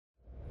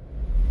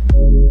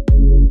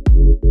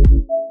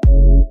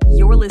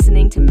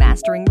listening to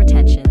Mastering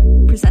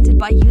Retention, presented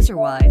by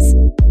UserWise.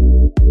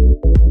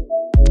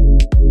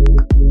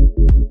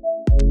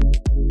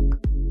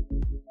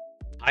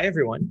 Hi,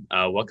 everyone.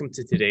 Welcome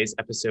to today's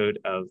episode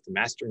of the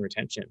Mastering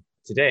Retention.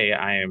 Today,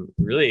 I am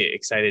really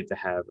excited to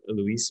have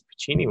Luiz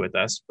with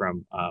us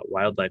from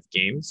Wildlife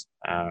Games.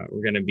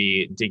 We're going to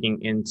be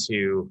digging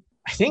into,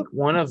 I think,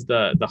 one of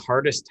the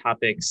hardest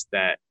topics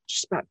that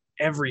just about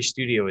every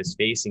studio is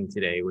facing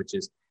today, which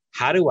is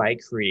how do I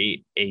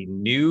create a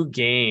new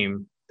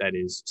game that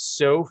is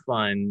so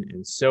fun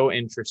and so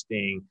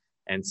interesting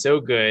and so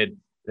good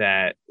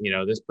that, you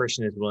know, this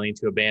person is willing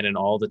to abandon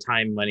all the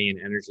time, money, and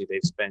energy they've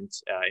spent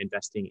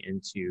investing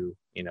into,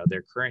 you know,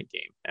 their current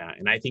game.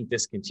 And I think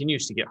this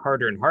continues to get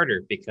harder and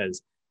harder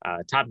because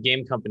top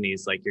game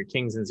companies like your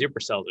Kings and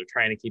Supercells are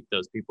trying to keep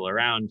those people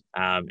around.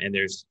 And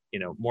there's, you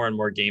know, more and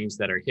more games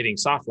that are hitting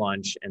soft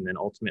launch and then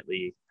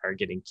ultimately are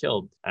getting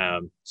killed.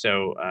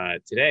 So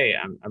today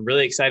I'm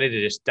really excited to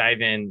just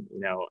dive in, you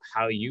know,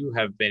 how you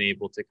have been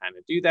able to kind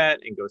of do that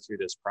and go through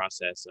this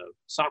process of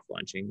soft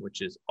launching,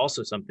 which is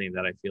also something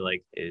that I feel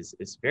like is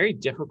very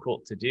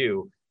difficult to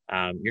do.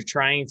 You're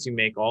trying to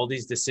make all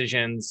these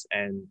decisions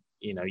and,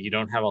 you know, you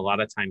don't have a lot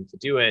of time to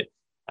do it.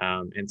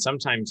 And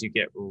sometimes you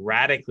get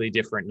radically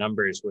different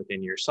numbers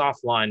within your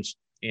soft launch,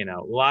 you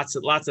know, lots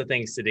of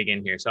things to dig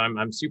in here. So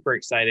I'm super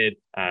excited.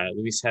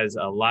 Luis has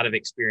a lot of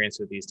experience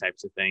with these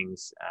types of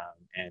things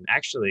and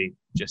actually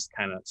just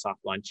kind of soft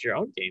launch your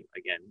own game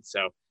again.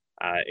 So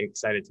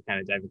excited to kind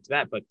of dive into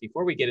that. But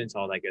before we get into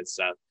all that good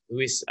stuff,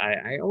 Luis,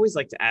 I always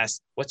like to ask,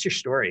 what's your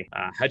story?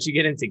 How'd you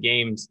get into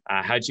games?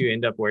 How'd you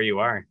end up where you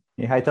are?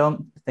 Hey, hi,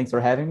 Tom. Thanks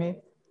for having me.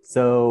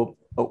 So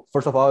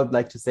first of all, I'd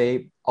like to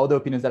say all the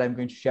opinions that I'm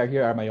going to share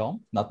here are my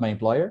own, not my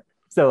employer.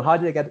 So how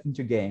did I get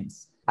into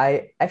games?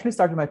 I actually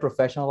started my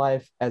professional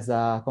life as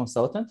a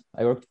consultant.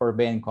 I worked for a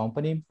Bain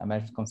company, a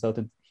management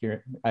consultant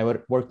here. I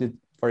worked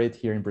for it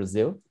here in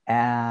Brazil.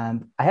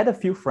 And I had a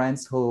few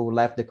friends who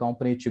left the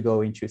company to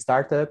go into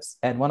startups.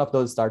 And one of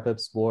those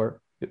startups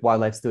were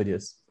Wildlife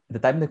Studios. At the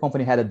time, the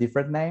company had a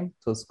different name.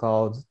 It was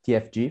called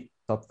TFG,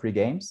 Top Free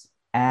Games.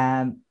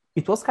 And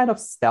it was kind of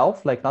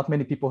stealth, like not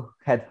many people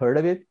had heard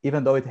of it,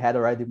 even though it had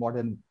already more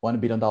than 1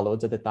 billion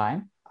downloads at the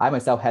time. I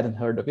myself hadn't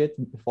heard of it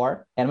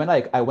before. And when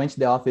I went to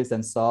the office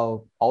and saw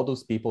all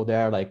those people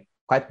there, like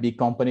quite big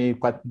company,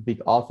 quite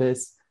big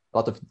office, a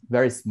lot of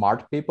very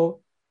smart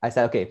people, I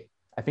said, okay,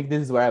 I think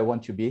this is where I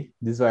want to be.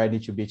 This is where I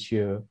need to be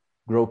to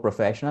grow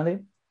professionally.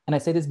 And I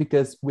say this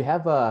because we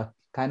have a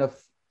kind of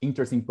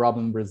interesting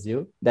problem in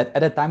Brazil that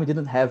at the time we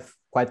didn't have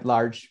quite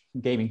large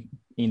gaming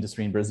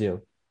industry in Brazil.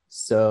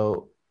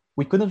 So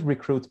we couldn't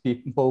recruit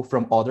people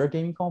from other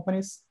gaming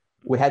companies.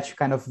 We had to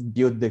kind of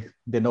build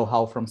the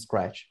know-how from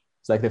scratch.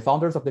 So like the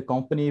founders of the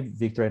company,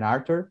 Victor and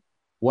Arthur,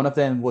 one of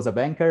them was a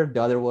banker,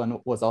 the other one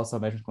was also a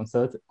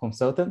management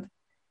consultant.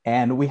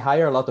 And we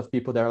hire a lot of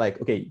people that are like,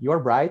 okay, you're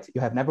bright,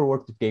 you have never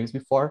worked with games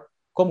before,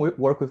 come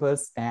work with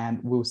us and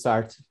we'll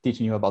start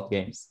teaching you about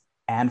games.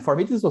 And for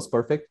me, this was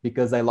perfect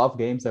because I love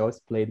games, I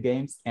always played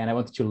games and I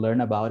wanted to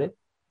learn about it.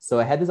 So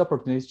I had this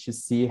opportunity to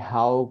see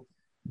how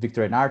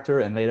Victor and Arthur,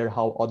 and later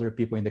how other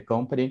people in the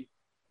company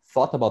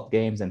thought about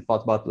games and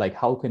thought about like,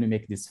 how can we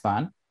make this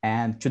fun?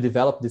 And to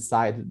develop this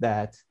side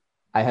that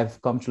I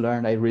have come to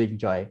learn, I really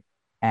enjoy.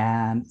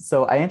 And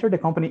so I entered the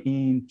company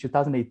in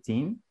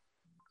 2018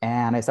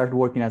 and I started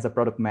working as a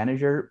product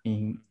manager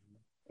in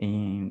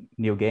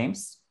new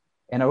games.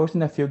 And I worked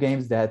in a few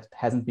games that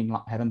haven't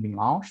been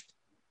launched.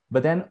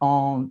 But then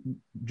on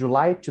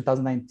July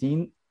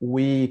 2019,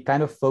 we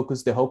kind of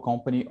focused the whole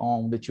company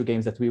on the two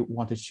games that we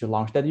wanted to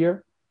launch that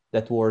year.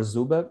 That were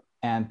Zuba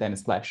and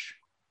Tennis Clash.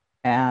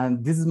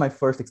 And this was my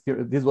first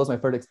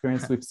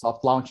experience with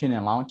soft launching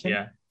and launching.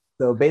 Yeah.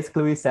 So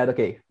basically we said,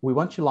 okay, we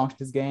want to launch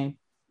this game.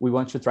 We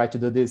want to try to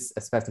do this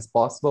as fast as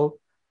possible.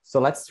 So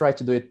let's try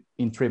to do it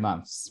in 3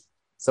 months.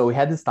 So we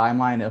had this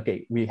timeline.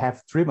 Okay, we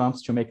have 3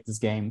 months to make this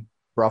game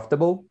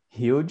profitable,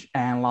 huge,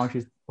 and launch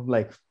it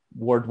like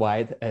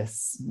worldwide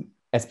as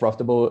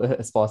profitable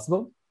as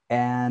possible.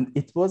 And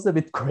it was a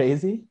bit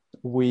crazy.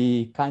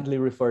 We kindly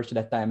refer to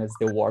that time as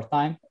the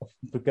wartime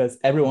because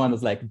everyone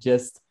was like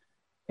just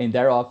in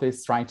their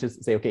office trying to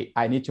say, okay,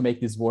 I need to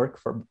make this work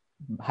for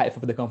half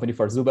of the company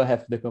for Zuba,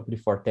 half of the company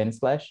for Tennis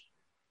Clash.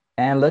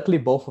 And luckily,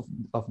 both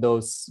of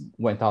those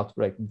went out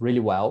like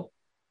really well.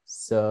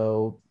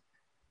 So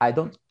I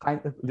don't kind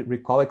of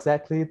recall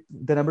exactly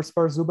the numbers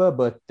for Zuba,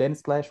 but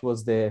Tennis Clash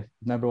was the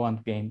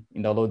 #1 game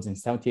in downloads in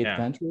 78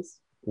 countries.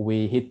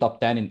 We hit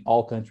top 10 in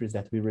all countries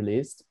that we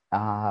released.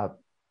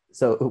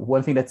 So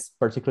one thing that's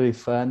particularly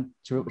fun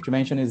to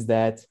mention is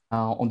that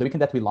on the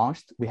weekend that we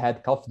launched, we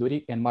had Call of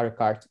Duty and Mario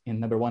Kart in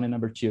 #1 and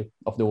 #2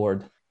 of the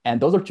world. And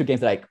those are two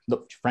games that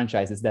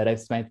franchises that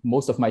I've spent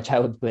most of my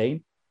childhood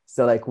playing.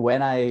 So like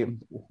when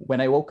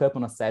I woke up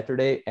on a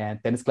Saturday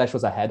and Tennis Clash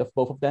was ahead of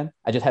both of them,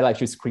 I just had to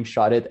actually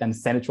screenshot it and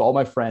send it to all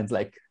my friends.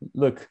 Like,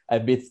 look, I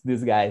beat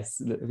these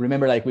guys.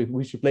 Remember, like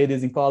we should play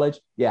this in college.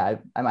 Yeah,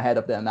 I'm ahead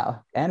of them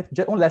now. And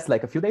it only lasted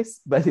like a few days,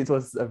 but it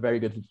was a very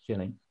good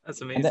feeling.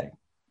 That's amazing.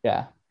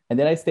 And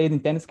then I stayed in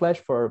Tennis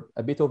Clash for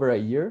a bit over a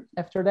year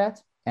after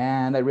that.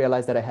 And I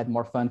realized that I had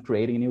more fun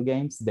creating new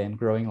games than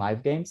growing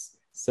live games.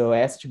 So I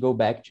asked to go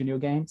back to new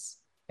games.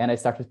 And I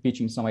started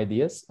pitching some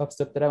ideas of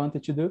stuff that I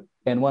wanted to do.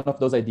 And one of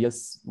those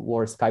ideas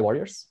were Sky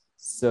Warriors.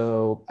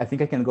 So I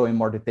think I can go in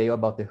more detail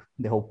about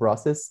the whole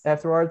process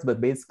afterwards.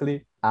 But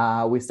basically,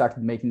 we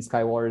started making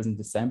Sky Warriors in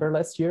December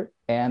last year.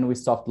 And we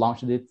soft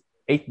launched it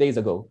 8 days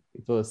ago.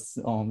 It was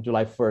on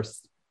July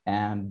 1st.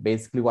 And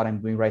basically what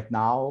I'm doing right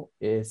now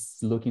is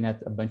looking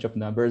at a bunch of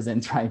numbers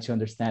and trying to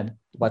understand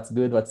what's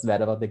good, what's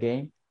bad about the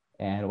game,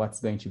 and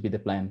what's going to be the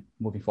plan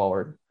moving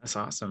forward. That's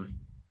awesome.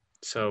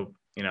 So,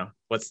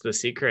 what's the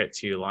secret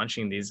to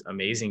launching these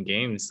amazing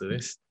games,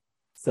 Luis?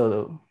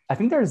 So I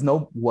think there is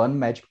no one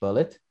magic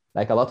bullet.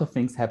 Like a lot of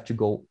things have to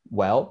go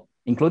well,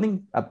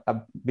 including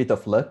a bit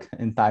of luck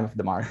in time of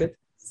the market.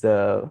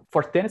 So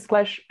for Tennis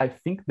Clash, I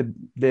think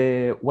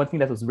the one thing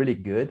that was really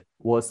good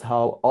was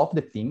how of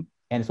the team,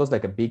 and it was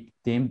like a big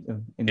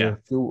team in the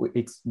few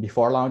weeks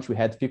before launch, we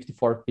had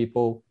 54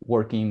 people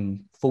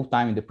working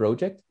full-time in the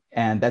project.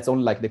 And that's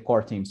only like the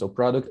core team. So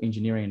product,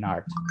 engineering, and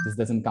art. This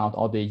doesn't count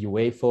all the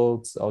UA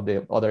folks, all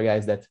the other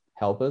guys that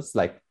help us,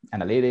 like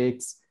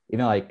analytics,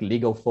 even like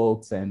legal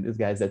folks, and these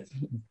guys that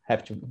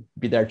have to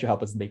be there to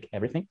help us make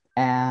everything.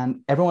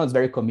 And everyone was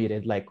very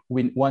committed. Like,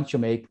 we want to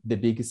make the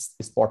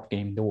biggest sport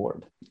game in the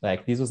world.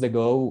 Like, this was the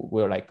goal.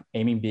 We were like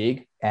aiming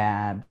big.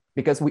 And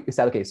because we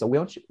said, okay, so we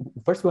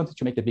wanted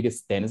to make the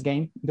biggest tennis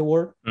game in the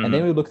world. Mm-hmm. And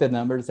then we looked at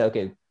numbers and said,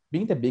 okay,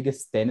 being the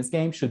biggest tennis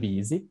game should be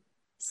easy.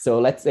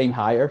 So let's aim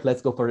higher.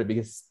 Let's go for the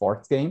biggest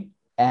sports game.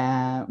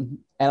 And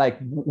like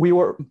we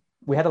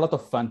had a lot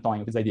of fun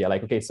toying with this idea.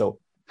 Like, okay, so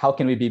how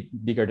can we be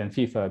bigger than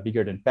FIFA,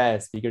 bigger than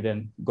PES, bigger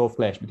than Golf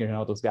Clash, bigger than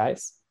all those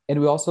guys?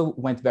 And we also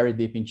went very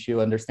deep into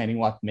understanding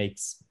what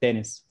makes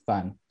tennis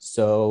fun.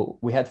 So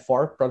we had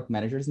 4 product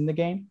managers in the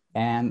game,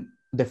 and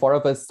the 4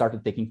 of us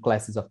started taking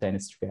classes of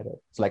tennis together.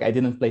 So like I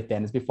didn't play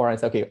tennis before. I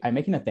said, okay, I'm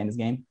making a tennis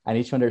game. I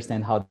need to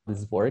understand how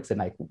this works and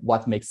like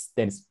what makes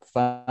tennis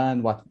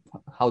fun,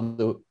 how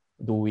do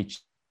we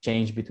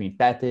change between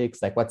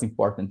tactics, like what's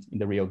important in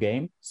the real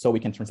game, so we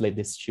can translate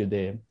this to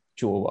the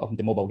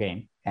mobile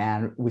game.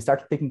 And we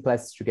started taking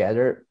classes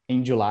together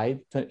in July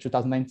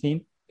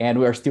 2019, and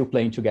we are still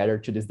playing together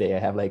to this day. I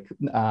have like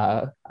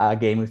a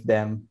game with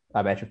them,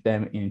 a match with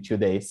them in 2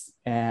 days.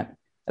 And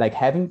like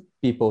having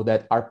people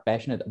that are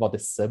passionate about the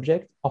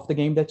subject of the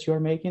game that you're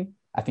making,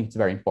 I think it's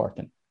very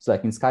important. So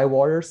like in Sky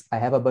Warriors, I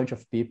have a bunch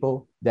of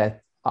people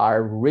that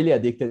are really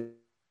addicted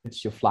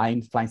to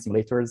flying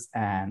simulators,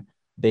 and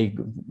they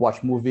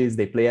watch movies,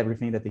 they play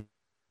everything that they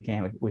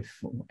can with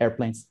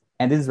airplanes.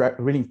 And this is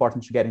really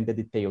important to getting the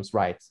details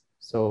right.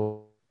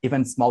 So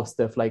even small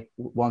stuff, like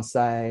once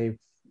I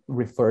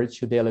referred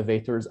to the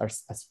elevators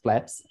as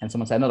flaps, and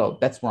someone said, no,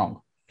 that's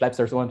wrong. Flaps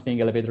are one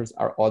thing, elevators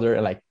are other,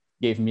 and like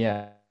gave me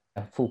a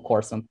full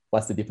course on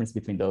what's the difference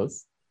between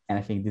those. And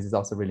I think this is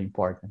also really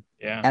important.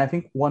 Yeah. And I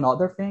think one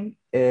other thing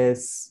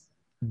is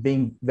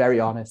being very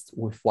honest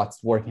with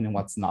what's working and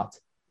what's not.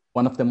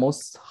 One of the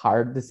most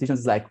hard decisions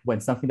is like when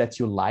something that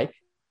you like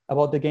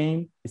about the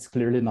game is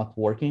clearly not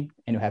working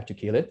and you have to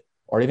kill it,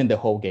 or even the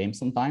whole game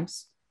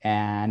sometimes.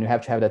 And you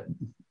have to have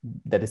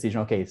that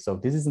decision. Okay, so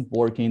this isn't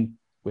working.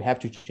 We have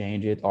to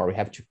change it, or we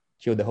have to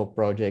kill the whole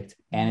project.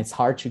 And it's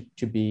hard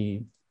to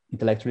be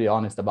intellectually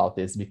honest about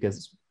this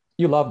because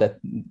you love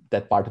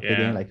that part of the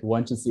game. Like you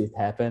want to see it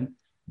happen,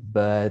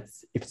 but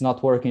if it's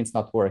not working, it's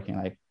not working.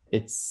 Like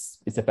it's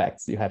a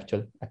fact. You have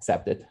to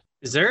accept it.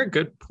 Is there a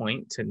good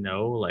point to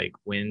know like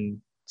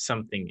when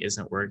something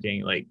isn't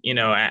working? Like,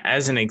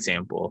 as an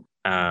example,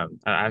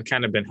 I've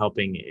kind of been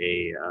helping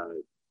a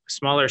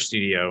smaller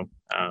studio.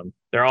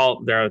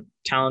 They're a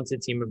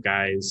talented team of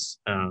guys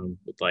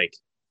with like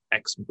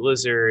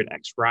ex-Blizzard,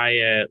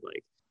 ex-Riot.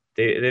 Like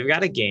they've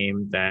got a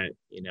game that,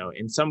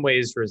 in some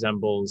ways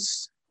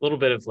resembles a little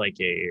bit of like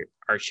a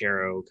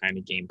Archero kind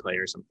of gameplay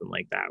or something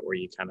like that, where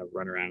you kind of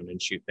run around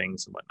and shoot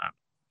things and whatnot.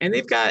 And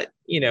they've got,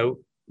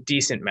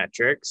 decent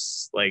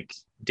metrics, like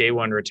day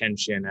one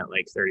retention at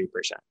like 30%,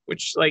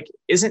 which like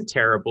isn't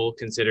terrible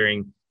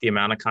considering the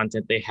amount of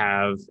content they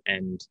have.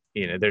 And,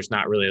 there's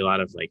not really a lot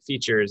of like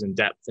features and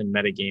depth and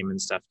metagame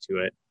and stuff to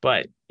it,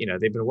 but,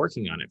 they've been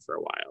working on it for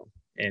a while.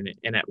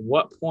 And at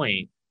what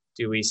point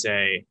do we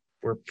say,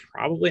 we're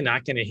probably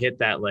not going to hit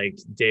that like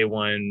day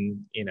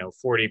one,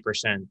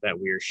 40% that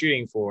we are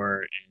shooting for.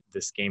 And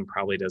this game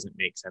probably doesn't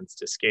make sense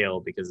to scale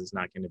because it's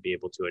not going to be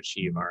able to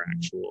achieve our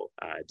actual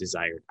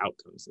desired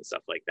outcomes and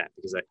stuff like that.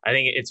 Because I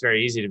think it's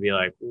very easy to be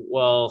like,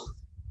 well,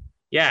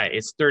 yeah,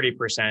 it's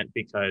 30%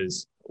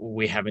 because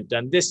we haven't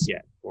done this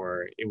yet,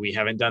 or we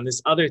haven't done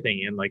this other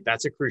thing. And like,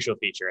 that's a crucial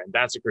feature and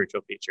that's a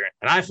crucial feature.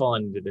 And I've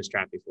fallen into this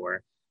trap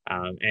before.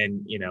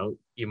 And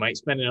you might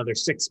spend another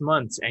 6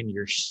 months and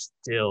you're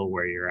still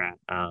where you're at,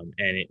 and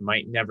it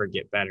might never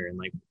get better. And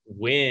like,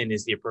 when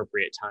is the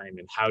appropriate time,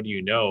 and how do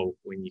you know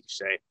when you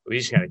say, we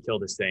just got to kill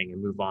this thing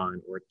and move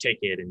on, or take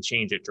it and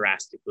change it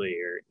drastically,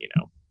 or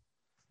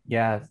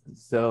Yeah,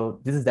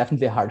 so this is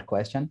definitely a hard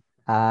question.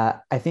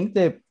 I think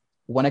the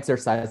one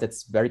exercise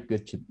that's very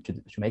good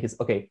to make is,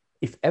 okay,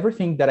 if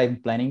everything that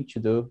I'm planning to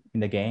do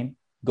in the game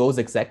goes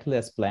exactly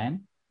as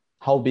planned,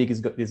 how big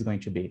is this going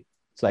to be?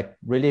 So like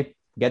really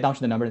get down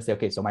to the number and say,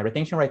 okay, so my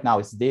retention right now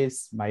is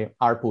this, my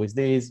ARPU is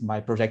this, my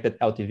projected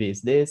LTV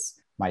is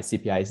this, my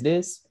CPI is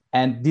this,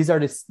 and these are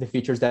the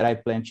features that I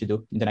plan to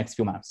do in the next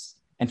few months.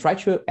 And try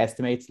to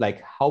estimate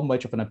like how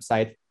much of an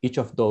upside each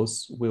of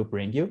those will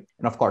bring you.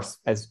 And of course,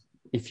 as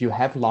if you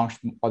have launched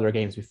other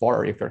games before,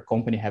 or if your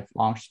company have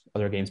launched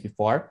other games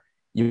before,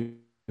 you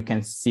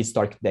can see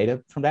historic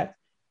data from that.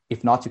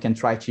 If not, you can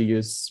try to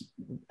use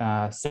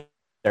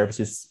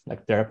services.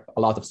 Like there are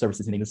a lot of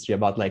services in the industry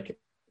about like,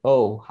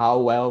 oh, how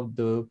well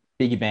do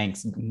piggy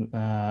banks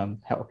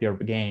help your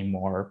game,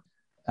 or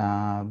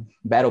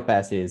battle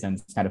passes and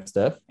this kind of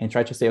stuff, and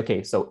try to say,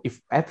 okay, so if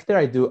after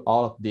I do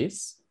all of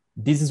this,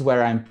 this is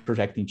where I'm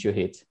projecting to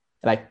hit.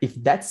 Like if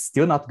that's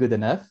still not good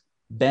enough,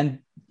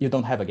 then you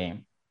don't have a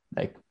game.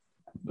 Like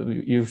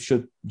you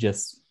should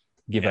just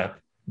give up.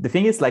 The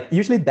thing is, like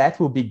usually that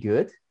will be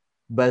good,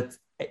 but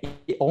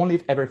only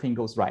if everything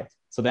goes right.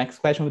 So the next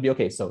question would be,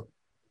 okay, so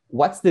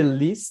what's the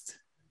least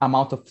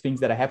amount of things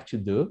that I have to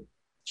do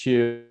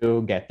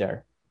to get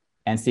there,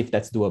 and see if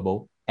that's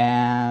doable.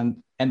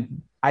 And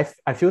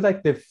I feel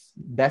like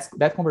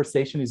that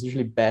conversation is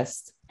usually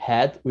best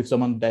had with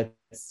someone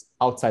that's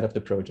outside of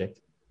the project.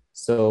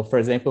 So for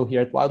example,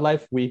 here at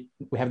Wildlife, we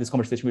have this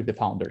conversation with the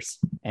founders,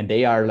 and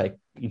they are like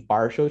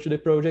impartial to the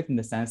project in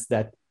the sense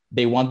that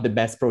they want the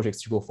best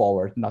projects to go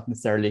forward, not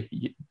necessarily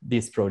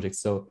these projects.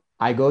 So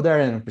I go there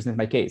and present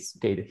my case.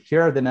 Okay,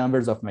 here are the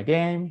numbers of my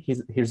game.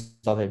 Here's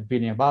what I'm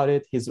feeling about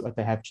it. Here's what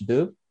I have to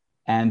do.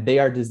 And they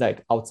are this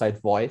like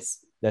outside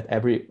voice that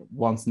every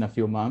once in a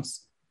few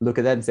months look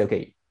at that and say,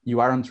 okay, you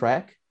are on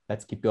track.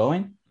 Let's keep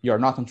going. You're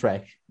not on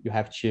track. You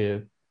have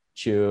to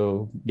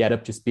get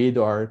up to speed,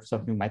 or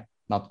something might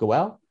not go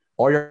well,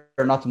 or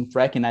you're not on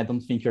track and I don't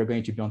think you're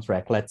going to be on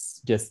track.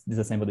 Let's just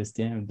disassemble this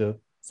team and do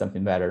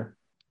something better.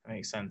 That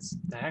makes sense.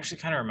 That actually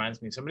kind of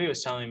reminds me. Somebody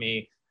was telling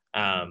me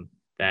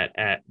that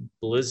at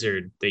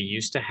Blizzard, they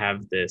used to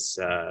have this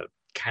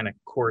kind of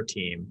core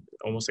team,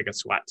 almost like a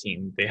SWAT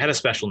team. They had a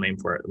special name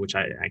for it, which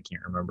I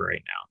can't remember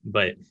right now.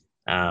 But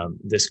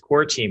this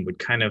core team would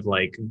kind of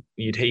like,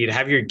 you'd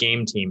have your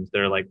game teams that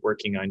are like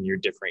working on your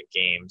different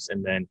games.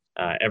 And then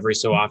every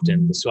so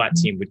often, the SWAT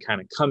team would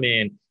kind of come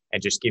in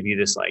and just give you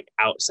this like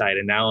outside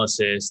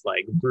analysis,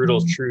 like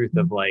brutal truth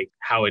of like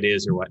how it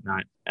is or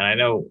whatnot. And I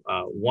know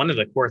one of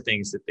the core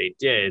things that they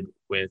did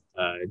with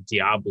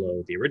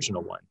Diablo, the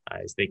original one,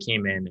 is they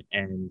came in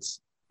and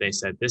they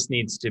said, this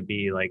needs to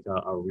be like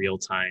a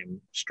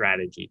real-time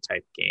strategy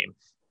type game.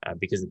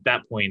 Because at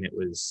that point it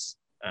was,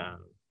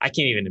 I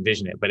can't even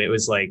envision it, but it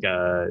was like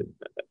a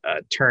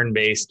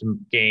turn-based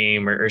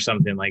game or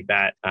something like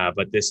that.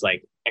 But this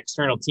like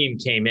external team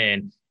came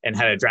in and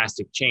had a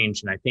drastic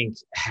change. And I think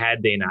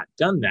had they not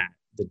done that,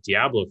 the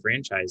Diablo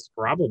franchise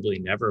probably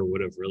never would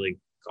have really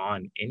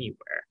gone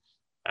anywhere.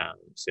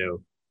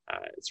 So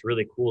it's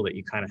really cool that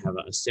you kind of have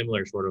a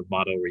similar sort of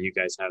model where you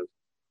guys have,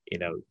 you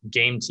know,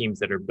 game teams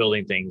that are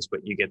building things, but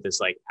you get this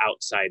like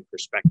outside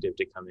perspective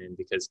to come in,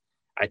 because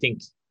I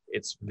think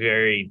it's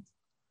very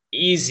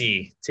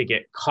easy to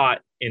get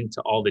caught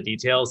into all the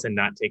details and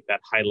not take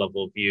that high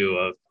level view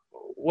of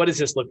what does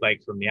this look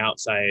like from the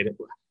outside?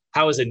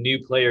 How is a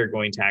new player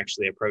going to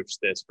actually approach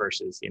this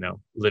versus, you know,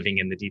 living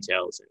in the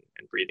details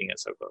and breathing it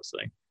so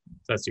closely.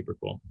 So that's super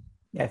cool.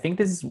 Yeah, I think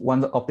this is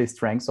one of the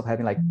strengths of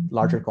having like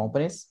larger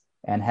companies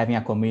and having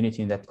a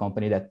community in that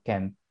company that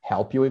can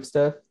help you with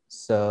stuff.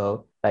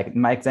 So like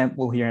my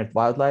example here at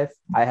Wildlife,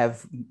 I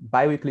have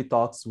bi-weekly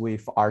talks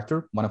with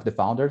Arthur, one of the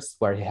founders,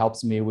 where he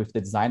helps me with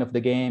the design of the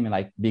game and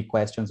like big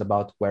questions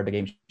about where the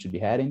game should be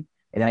heading.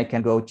 And then I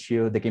can go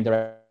to the game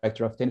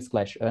director of Tennis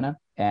Clash, Anna,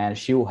 and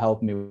she will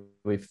help me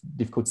with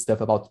difficult stuff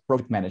about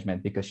project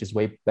management, because she's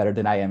way better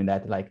than I am in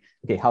that. Like,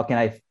 okay, how can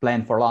I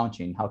plan for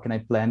launching? How can I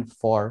plan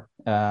for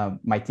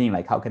my team?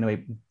 Like, how can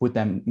we put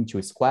them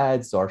into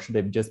squads, or should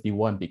they just be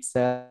one big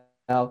cell?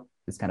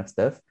 This kind of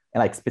stuff.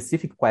 And like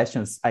specific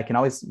questions, I can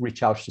always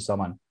reach out to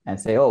someone and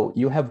say, oh,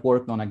 you have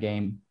worked on a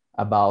game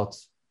about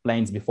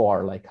lanes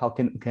before. Like, how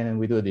can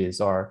we do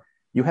this? Or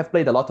you have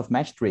played a lot of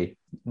match 3.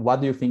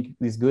 What do you think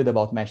is good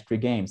about match 3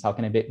 games? How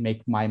can I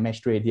make my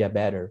match 3 idea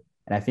better?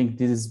 And I think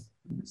this is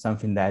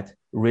something that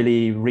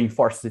really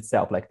reinforces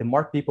itself. Like the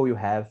more people you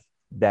have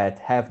that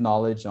have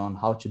knowledge on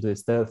how to do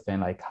stuff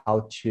and like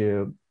how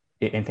to,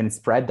 and can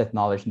spread that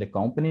knowledge in the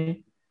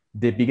company,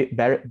 the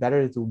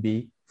better it will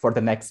be for the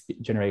next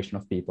generation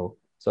of people.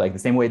 So like the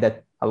same way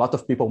that a lot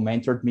of people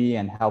mentored me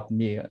and helped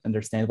me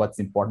understand what's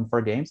important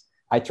for games,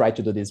 I try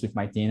to do this with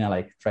my team and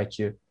like try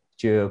to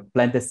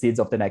plant the seeds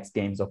of the next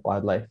games of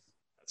Wildlife.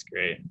 That's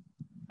great.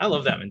 I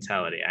love that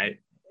mentality.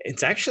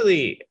 It's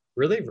actually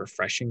really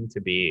refreshing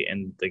to be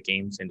in the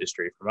games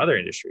industry from other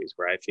industries,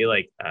 where I feel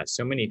like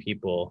so many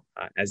people,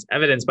 as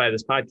evidenced by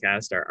this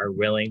podcast, are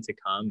willing to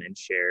come and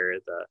share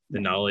the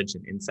knowledge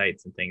and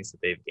insights and things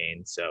that they've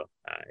gained. So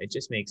it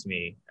just makes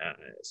me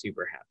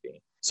super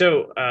happy.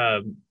 So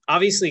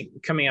obviously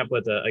coming up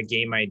with a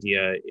game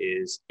idea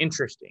is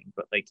interesting,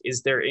 but like,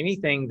 is there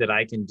anything that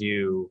I can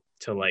do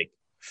to like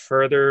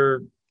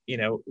further, you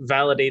know,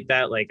 validate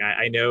that? Like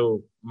I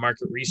know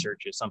market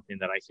research is something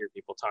that I hear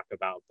people talk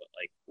about, but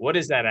like, what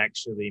does that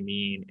actually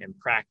mean in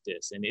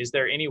practice? And is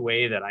there any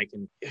way that I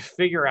can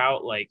figure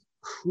out like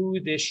who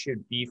this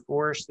should be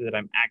for so that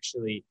I'm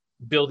actually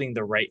building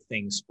the right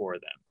things for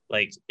them?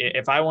 Like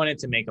if I wanted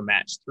to make a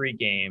match 3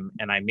 game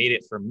and I made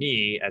it for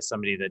me as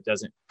somebody that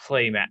doesn't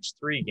play match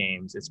 3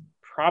 games, it's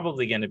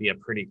probably going to be a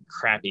pretty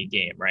crappy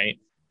game, right?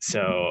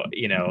 So,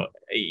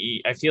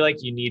 I feel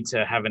like you need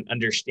to have an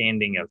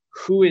understanding of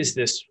who is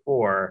this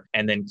for,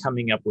 and then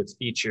coming up with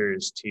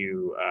features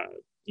to,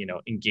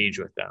 engage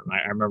with them.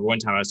 I remember one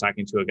time I was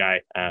talking to a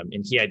guy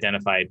and he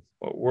identified,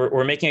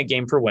 we're making a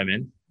game for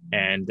women,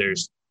 and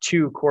there's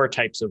 2 core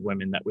types of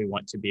women that we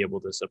want to be able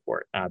to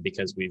support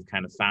because we've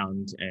kind of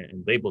found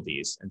and labeled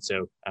these. And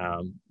so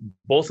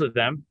both of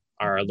them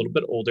are a little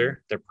bit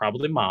older. They're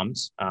probably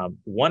moms.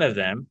 One of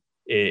them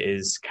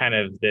is kind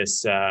of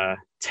this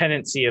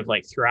tendency of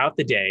like throughout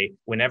the day,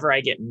 whenever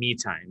I get me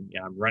time,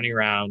 I'm running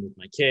around with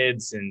my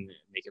kids and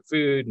making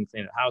food and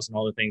cleaning the house and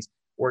all the things,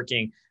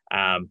 working.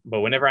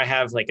 But whenever I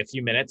have like a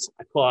few minutes,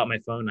 I pull out my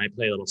phone and I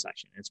play a little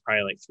session. It's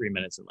probably like 3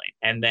 minutes in length.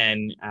 And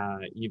then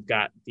you've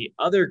got the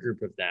other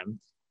group of them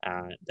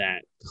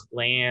that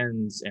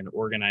plans and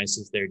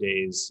organizes their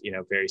days,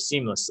 very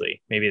seamlessly.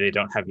 Maybe they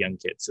don't have young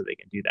kids, so they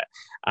can do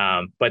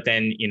that. But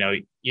then,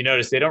 you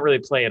notice they don't really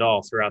play at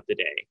all throughout the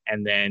day.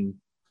 And then,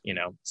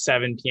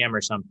 7 p.m.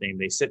 or something,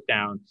 they sit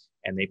down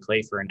and they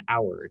play for an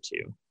hour or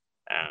 2.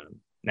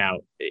 Now,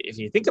 if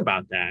you think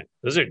about that,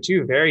 those are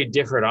 2 very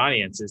different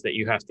audiences that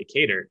you have to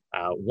cater.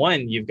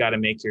 One, you've got to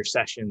make your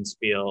sessions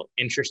feel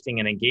interesting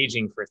and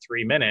engaging for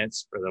 3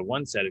 minutes for the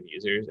one set of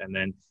users. And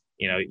then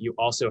you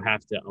also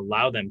have to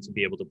allow them to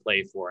be able to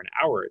play for an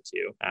hour or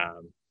 2.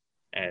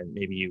 And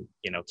maybe you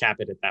cap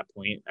it at that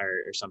point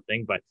or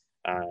something, but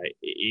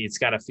it's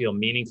got to feel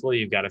meaningful.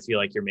 You've got to feel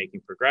like you're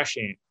making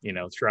progression,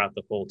 throughout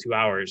the full 2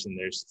 hours, and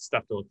there's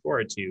stuff to look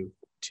forward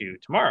to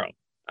tomorrow.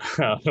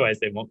 Otherwise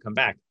they won't come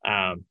back.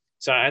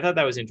 So I thought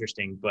that was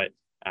interesting, but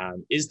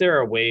is there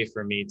a way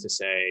for me to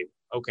say,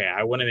 okay,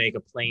 I want to make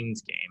a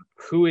planes game.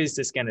 Who is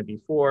this going to be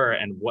for?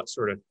 And what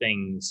sort of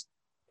things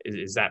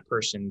is that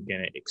person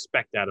going to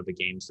expect out of a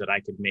game so that I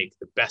could make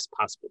the best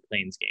possible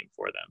planes game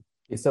for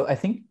them? So I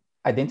think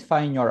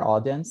identifying your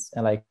audience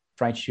and like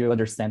trying to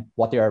understand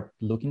what they are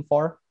looking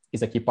for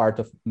is a key part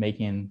of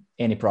making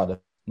any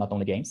product, not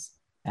only games.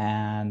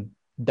 And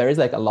there is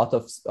like a lot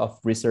of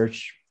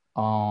research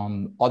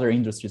on other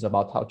industries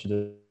about how to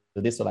do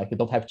this. So like you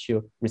don't have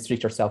to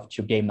restrict yourself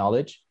to game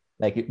knowledge.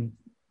 Like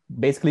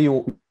basically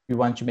you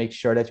want to make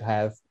sure that you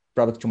have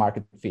product to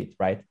market fit,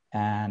 right?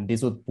 And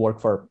this would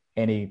work for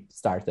any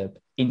startup.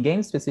 In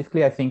games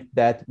specifically, I think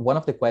that one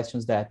of the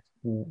questions that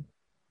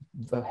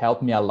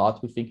helped me a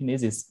lot with thinking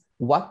is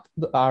what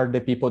are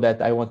the people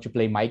that I want to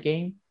play my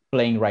game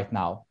playing right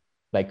now?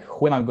 Like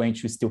who am I going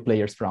to steal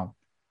players from?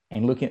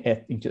 And looking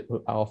at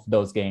of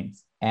those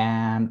games.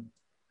 And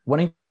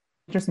one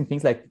interesting thing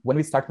is like when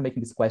we started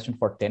making this question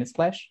for Tennis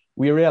Clash,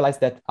 we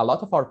realized that a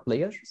lot of our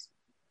players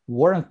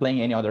weren't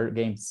playing any other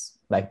games.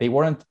 Like they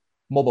weren't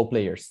mobile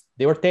players.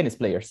 They were tennis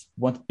players.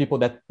 We want people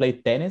that play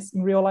tennis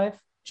in real life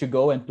to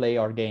go and play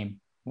our game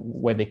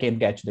when they can't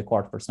get to the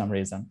court for some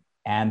reason.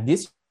 And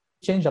this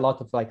changed a lot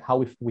of like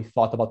how we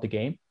thought about the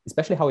game,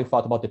 especially how we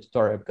thought about the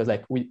tutorial, because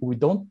like we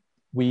don't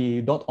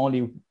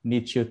only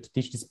need to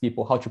teach these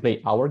people how to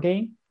play our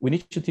game, we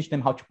need to teach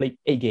them how to play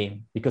a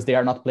game because they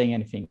are not playing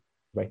anything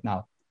right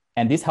now.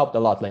 And this helped a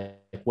lot.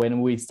 Like when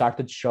we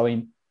started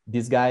showing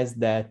these guys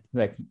that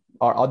like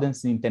our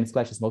audience in Tennis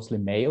Clash is mostly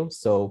male.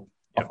 So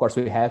of course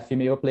we have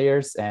female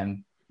players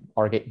and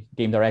our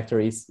game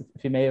director is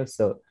female.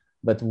 So,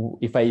 but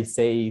if I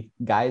say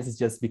guys, it's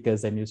just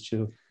because I'm used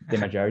to the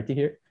majority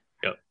here.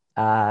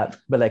 But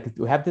like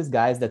we have these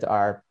guys that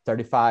are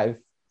 35,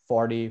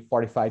 40,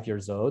 45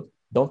 years old,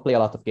 don't play a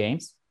lot of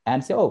games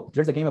and say, oh,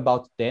 there's a game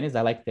about tennis.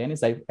 I like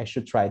tennis. I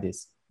should try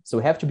this. So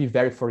we have to be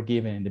very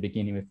forgiving in the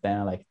beginning with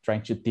them, like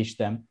trying to teach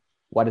them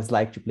what it's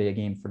like to play a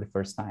game for the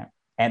first time.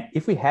 And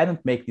if we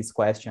hadn't made this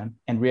question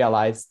and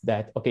realized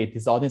that, okay,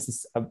 this audience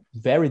is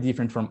very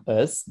different from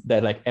us,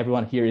 that like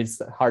everyone here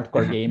is a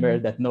hardcore gamer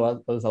that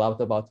knows a lot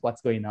about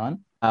what's going on,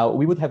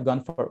 we would have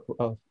gone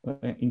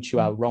into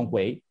a wrong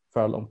way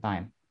for a long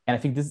time. And I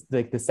think this,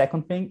 like the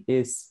second thing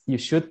is you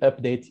should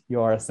update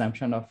your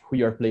assumption of who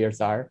your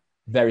players are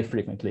very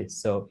frequently.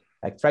 So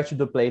like try to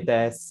do play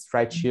tests,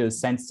 try to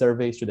send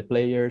surveys to the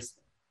players,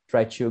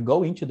 try to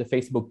go into the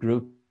Facebook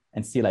group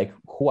and see like,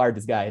 who are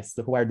these guys?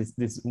 Who are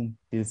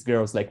these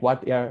girls? Like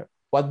what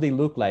do they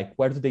look like?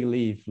 Where do they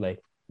live? Like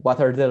what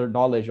are their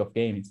knowledge of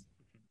games?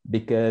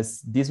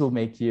 Because this will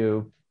make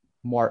you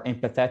more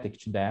empathetic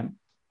to them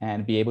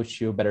and be able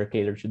to better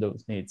cater to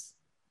those needs.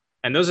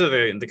 And those are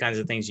the kinds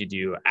of things you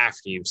do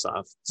after you've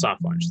soft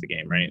launched the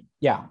game, right?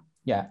 Yeah.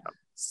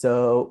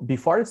 So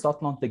before you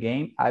soft launch the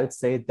game, I would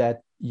say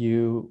that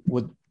you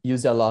would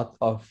use a lot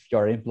of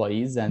your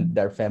employees and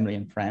their family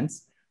and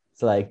friends.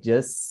 So like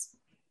just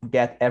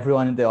get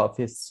everyone in the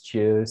office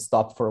to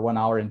stop for 1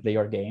 hour and play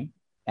your game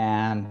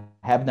and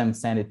have them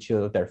send it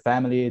to their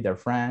family, their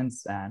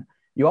friends. And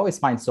you always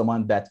find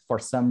someone that for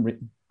some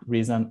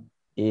reason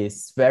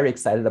is very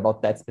excited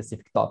about that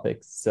specific topic.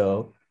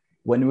 So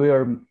when we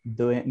were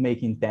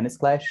making Tennis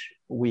Clash,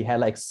 we had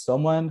like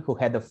someone who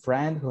had a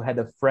friend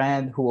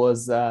who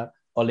was a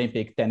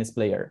Olympic tennis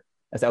player.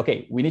 I said,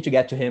 okay, we need to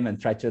get to him and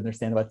try to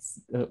understand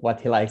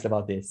what he likes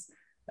about this.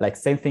 Like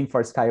same thing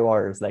for Sky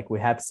Warriors. Like we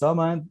have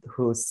someone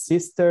whose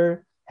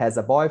sister has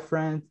a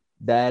boyfriend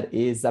that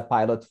is a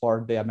pilot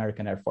for the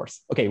American Air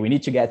Force. Okay, we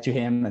need to get to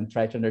him and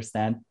try to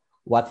understand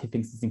what he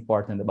thinks is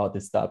important about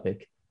this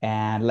topic.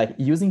 And like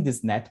using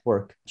this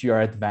network to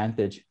your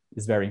advantage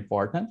is very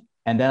important.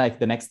 And then like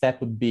the next step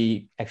would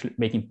be actually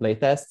making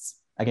playtests.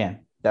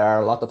 Again, there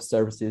are a lot of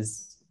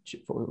services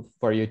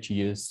for you to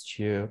use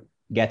to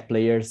get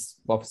players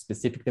of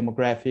specific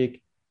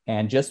demographic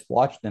and just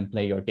watch them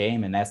play your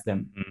game and ask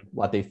them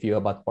what they feel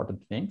about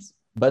important things.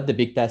 But the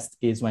big test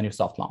is when you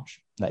soft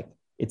launch. Like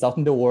it's out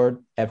in the world,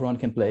 everyone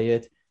can play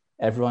it,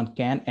 everyone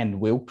can and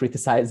will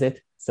criticize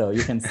it. So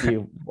you can see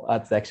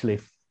what's actually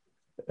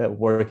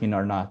working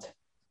or not.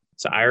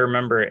 So I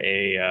remember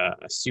a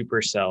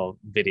Supercell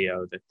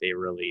video that they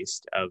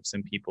released of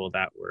some people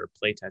that were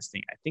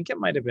playtesting. I think it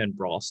might have been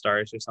Brawl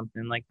Stars or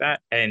something like that.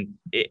 And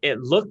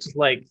it looked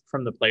like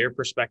from the player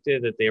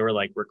perspective that they were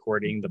like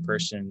recording the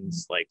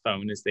person's like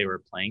phone as they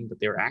were playing, but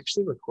they were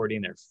actually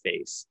recording their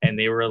face. And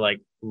they were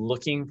like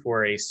looking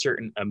for a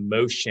certain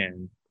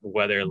emotion,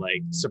 whether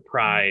like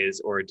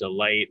surprise or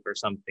delight or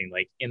something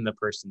like in the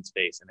person's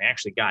face. And they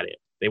actually got it.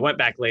 They went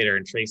back later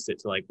and traced it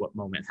to like what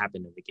moment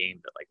happened in the game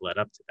that like led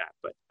up to that.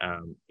 But,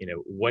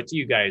 what do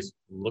you guys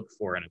look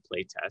for in a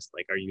play test?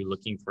 Like, are you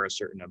looking for a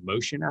certain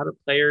emotion out of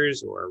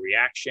players or a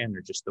reaction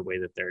or just the way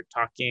that they're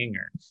talking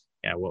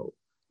or,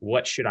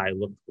 what should I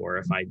look for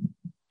if I,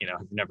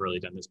 have never really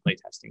done this play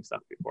testing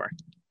stuff before?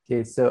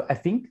 Okay. So I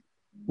think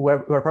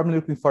we're probably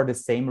looking for the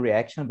same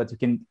reaction, but you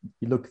can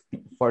look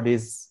for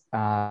this,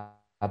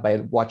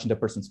 by watching the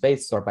person's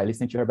face or by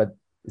listening to her, but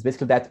it's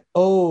basically that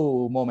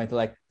moment,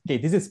 like, okay,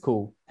 this is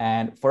cool.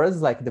 And for us,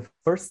 like the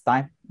first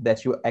time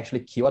that you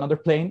actually kill another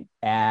plane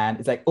and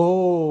it's like,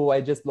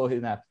 I just blow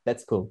him up.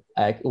 That's cool.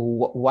 Like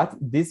what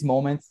this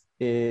moment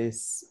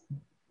is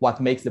what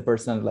makes the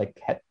person like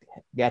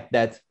get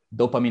that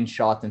dopamine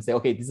shot and say,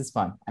 okay, this is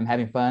fun. I'm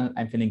having fun.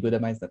 I'm feeling good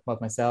about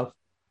myself.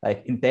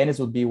 Like in tennis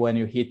would be when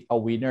you hit a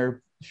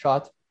winner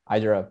shot,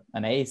 either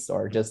an ace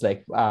or just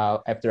like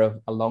after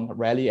a long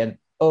rally and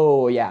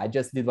I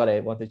just did what I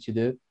wanted to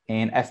do.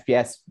 And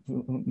FPS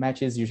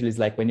matches usually is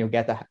like when you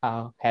get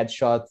a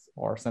headshot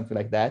or something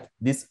like that.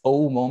 This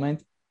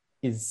moment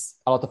is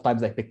a lot of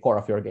times like the core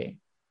of your game.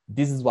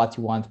 This is what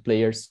you want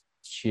players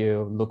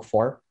to look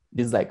for.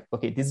 This is like,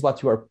 okay, this is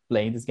what you are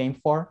playing this game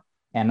for.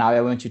 And now I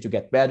want you to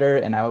get better.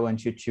 And now I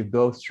want you to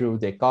go through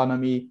the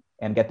economy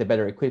and get the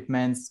better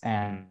equipments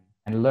and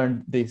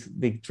learn the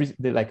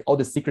like all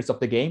the secrets of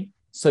the game.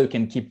 So you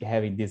can keep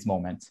having this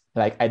moment,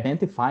 like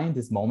identifying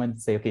this moment,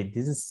 say, okay,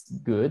 this is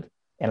good.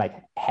 And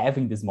like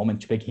having this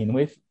moment to begin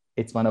with,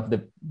 it's one of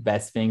the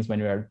best things when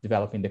you are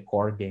developing the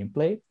core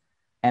gameplay.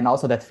 And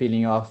also that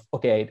feeling of,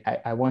 okay,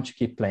 I want to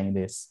keep playing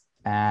this.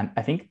 And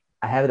I think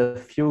I had a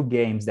few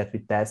games that we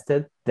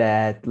tested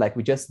that like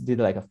we just did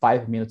like a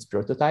 5 minutes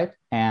prototype.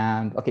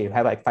 And okay, you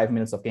have like 5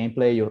 minutes of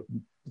gameplay. You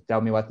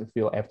tell me what you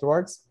feel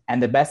afterwards.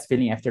 And the best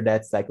feeling after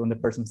that is like when the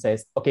person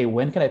says, okay,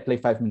 when can I play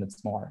 5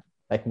 minutes more?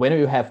 Like when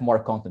you have more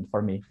content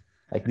for me,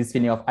 like this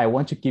feeling of I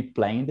want to keep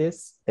playing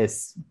this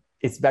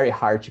it's very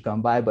hard to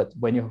come by. But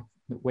when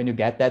you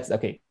get that,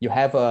 okay, you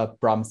have a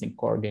promising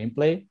core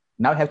gameplay.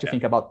 Now you have to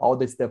think about all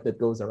the stuff that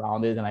goes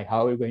around it and like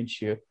how are you going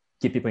to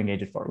keep people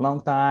engaged for a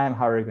long time?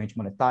 How are you going to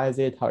monetize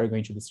it? How are you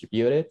going to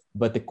distribute it?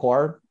 But the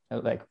core,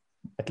 like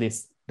at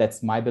least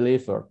that's my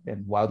belief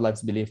and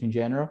Wildlife's belief in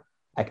general.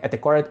 Like at the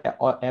core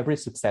of every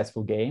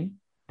successful game,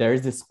 there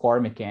is this core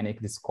mechanic,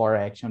 this core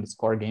action, this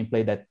core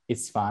gameplay that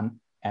is fun.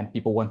 And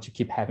people want to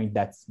keep having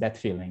that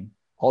feeling.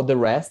 All the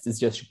rest is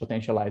just to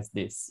potentialize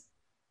this.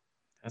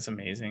 That's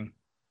amazing.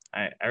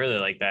 I really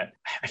like that.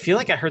 I feel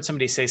like I heard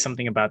somebody say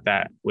something about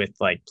that with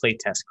like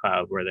Playtest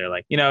Cloud, where they're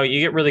like, you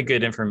get really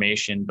good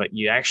information, but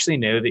you actually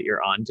know that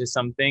you're onto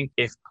something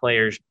if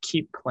players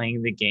keep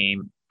playing the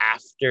game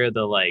after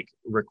the like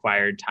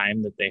required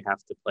time that they have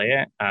to play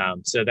it.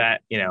 So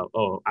that,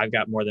 I've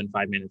got more than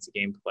 5 minutes of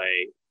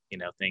gameplay,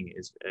 thing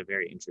is a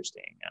very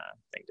interesting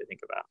thing to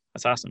think about.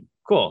 That's awesome.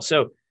 Cool.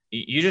 So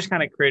you just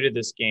kind of created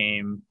this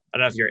game. I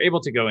don't know if you're able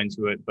to go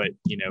into it, but,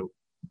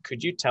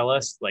 could you tell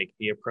us like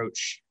the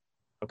approach?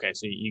 Okay,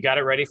 so you got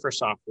it ready for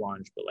soft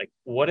launch, but like,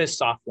 what does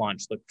soft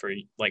launch look for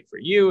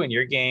you and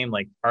your game?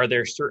 Like, are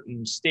there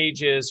certain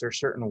stages or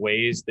certain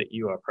ways that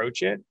you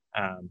approach it?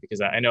 Because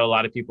I know a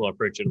lot of people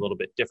approach it a little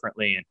bit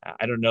differently, and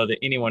I don't know that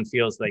anyone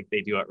feels like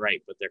they do it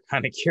right, but they're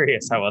kind of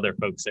curious how other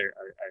folks are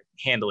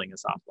handling a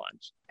soft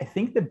launch. I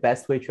think the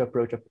best way to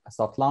approach a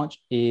soft launch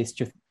is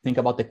to think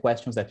about the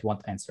questions that you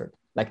want answered.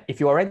 Like, if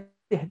you already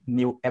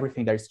knew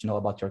everything there is to know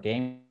about your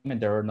game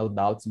and there are no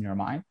doubts in your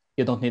mind,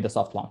 you don't need a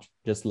soft launch,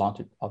 just launch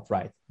it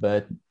outright.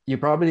 But you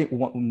probably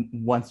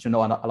want to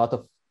know a lot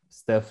of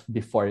stuff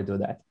before you do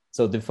that.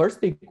 So the first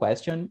big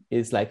question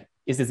is like,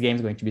 is this game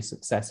going to be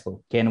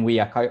successful? Can we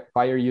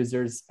acquire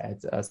users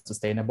at a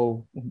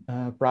sustainable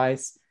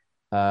price?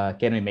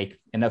 Can we make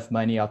enough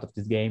money out of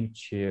this game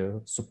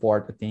to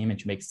support the team and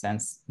to make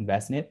sense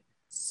invest in it?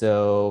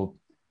 So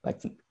like,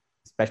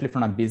 especially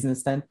from a business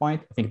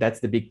standpoint, I think that's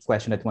the big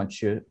question that I want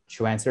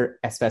to answer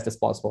as fast as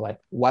possible. Like,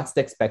 what's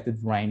the expected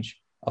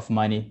range of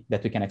money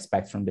that we can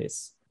expect from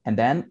this? And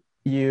then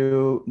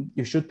you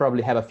should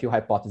probably have a few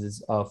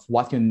hypotheses of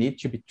what you need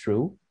to be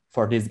true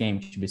for this game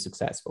to be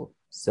successful.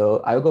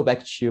 So I'll go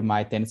back to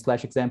my Tennis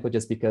Clash example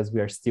just because we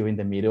are still in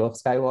the middle of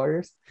Sky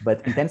Warriors.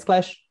 But in Tennis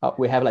Clash,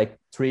 we have like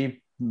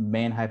 3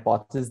 main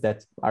hypotheses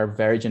that are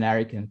very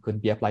generic and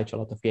could be applied to a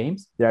lot of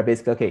games. They are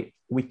basically, okay,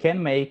 we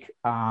can make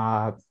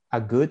a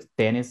good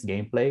tennis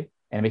gameplay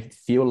and make it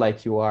feel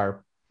like you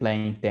are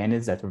playing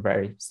tennis at a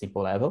very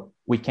simple level.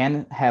 We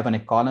can have an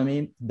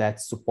economy that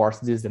supports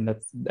this and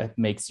that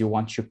makes you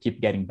want to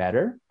keep getting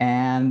better.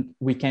 And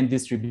we can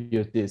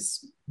distribute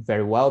this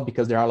very well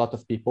because there are a lot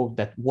of people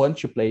that want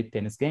to play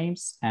tennis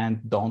games and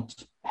don't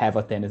have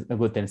a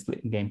good tennis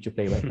game to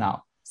play right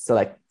now. So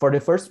like for the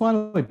first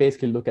one, we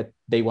basically look at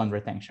day one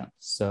retention.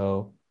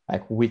 So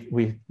like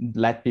we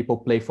let people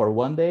play for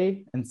 1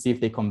 day and see if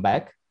they come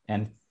back.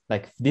 And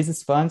like this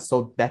is fun.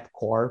 So that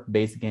core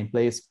basic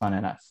gameplay is fun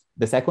enough.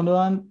 The second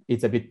one,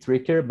 it's a bit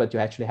trickier, but you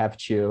actually have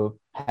to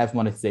have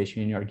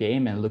monetization in your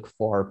game and look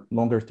for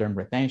longer term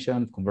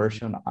retention,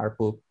 conversion,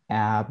 ARPU.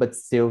 But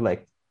still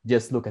like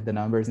just look at the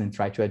numbers and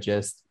try to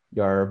adjust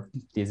your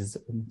thesis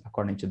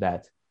according to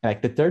that.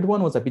 Like the third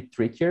one was a bit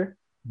trickier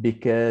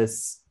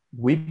because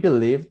we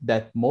believe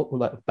that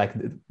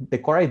the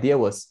core idea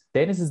was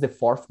tennis is the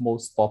 4th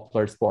most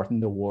popular sport in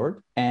the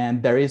world,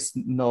 and there is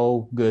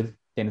no good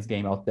tennis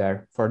game out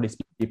there for these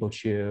people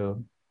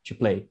to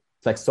play.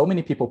 It's like so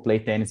many people play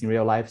tennis in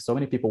real life, so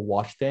many people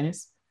watch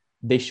tennis,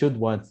 they should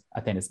want a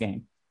tennis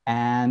game.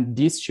 And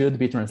this should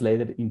be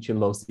translated into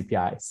low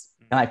CPIs.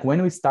 And like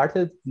when we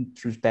started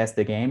to test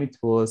the game, it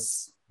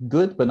was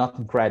good, but not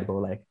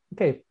incredible. Like,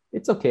 okay,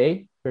 it's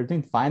okay. We're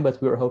doing fine,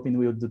 but we were hoping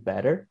we would do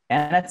better.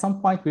 And at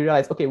some point we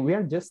realized, okay, we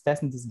are just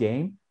testing this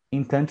game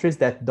in countries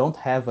that don't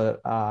have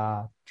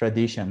a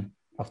tradition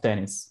of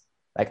tennis.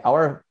 Like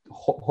our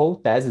whole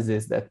thesis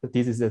is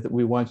that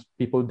we want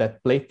people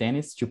that play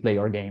tennis to play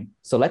our game.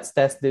 So let's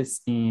test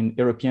this in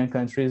European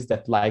countries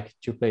that like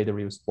to play the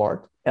real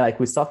sport. And like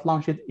we soft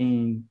launched it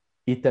in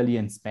Italy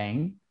and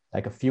Spain,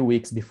 like a few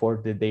weeks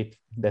before the date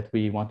that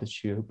we wanted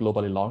to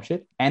globally launch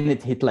it. And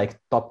it hit like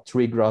top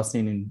 3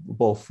 grossing in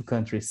both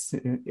countries.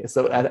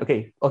 So,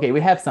 okay,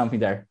 we have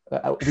something there.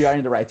 We are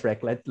in the right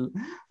track.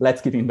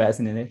 Let's keep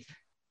investing in it.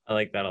 I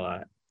like that a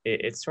lot.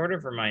 It sort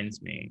of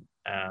reminds me,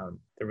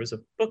 there was a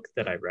book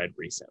that I read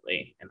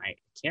recently, and I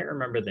can't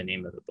remember the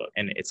name of the book,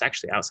 and it's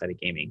actually outside of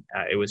gaming.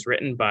 It was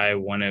written by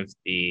one of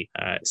the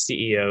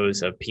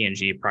CEOs of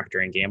P&G,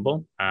 Procter &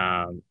 Gamble,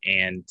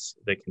 and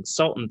the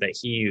consultant that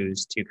he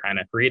used to kind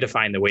of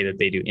redefine the way that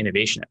they do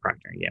innovation at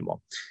Procter &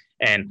 Gamble.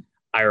 And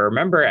I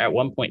remember at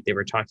one point they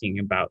were talking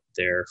about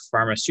their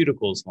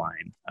pharmaceuticals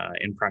line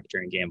in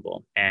Procter &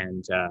 Gamble,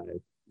 and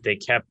they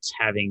kept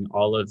having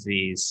all of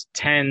these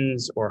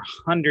tens or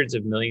hundreds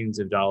of millions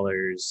of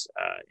dollars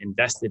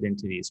invested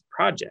into these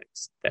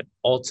projects that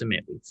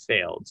ultimately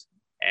failed.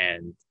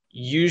 And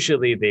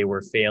usually they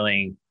were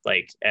failing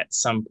like at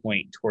some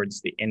point towards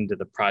the end of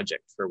the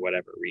project for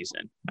whatever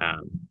reason.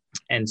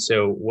 And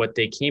so what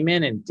they came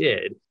in and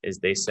did is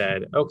they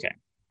said, okay,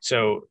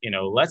 so,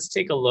 let's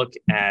take a look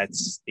at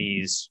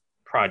these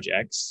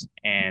projects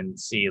and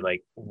see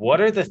like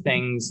what are the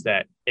things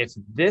that if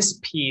this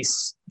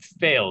piece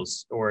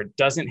fails or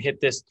doesn't hit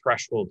this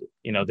threshold,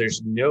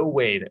 there's no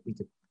way that we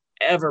could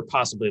ever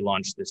possibly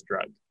launch this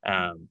drug.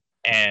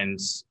 And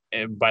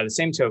by the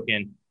same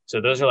token, so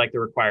those are like the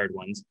required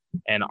ones.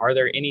 And are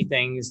there any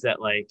things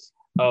that like,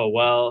 oh,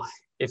 well,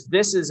 if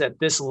this is at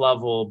this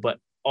level, but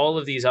all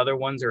of these other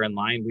ones are in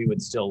line, we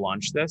would still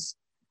launch this.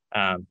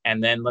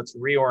 And then let's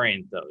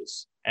reorient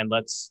those and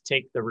let's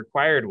take the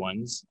required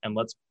ones and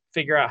let's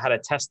figure out how to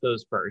test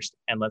those first,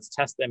 and let's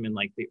test them in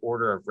like the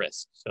order of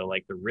risk. So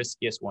like the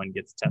riskiest one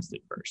gets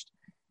tested first.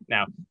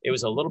 Now, it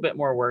was a little bit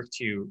more work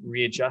to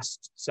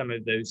readjust some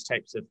of those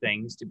types of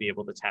things to be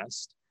able to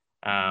test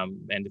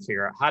and to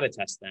figure out how to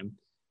test them.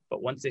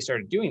 But once they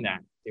started doing that,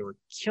 they were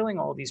killing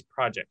all these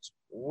projects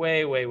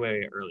way, way,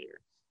 way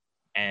earlier.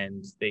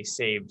 And they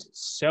saved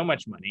so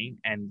much money,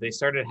 and they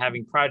started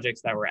having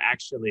projects that were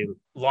actually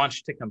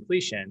launched to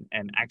completion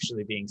and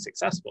actually being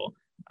successful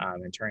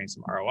and turning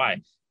some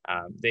ROI.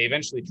 They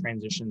eventually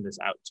transitioned this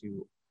out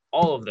to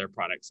all of their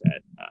products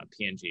at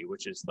P&G,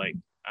 which is like,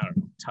 I don't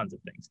know, tons of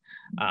things.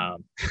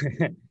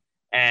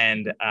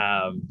 And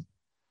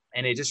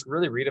it just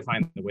really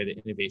redefined the way that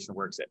innovation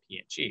works at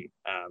P&G.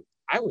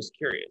 I was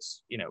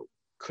curious,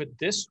 could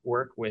this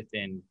work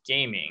within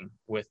gaming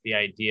with the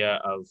idea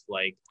of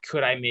like,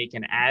 could I make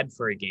an ad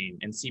for a game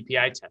and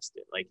CPI test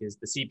it? Like, is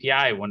the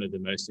CPI one of the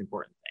most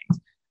important things?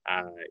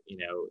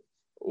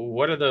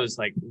 What are those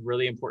like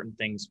really important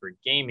things for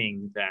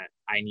gaming that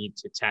I need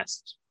to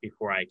test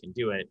before I can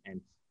do it? And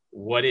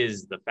what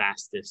is the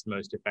fastest,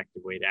 most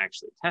effective way to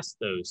actually test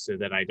those so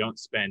that I don't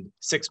spend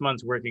 6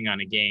 months working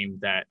on a game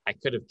that I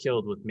could have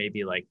killed with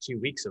maybe like 2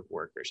 weeks of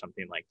work or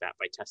something like that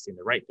by testing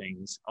the right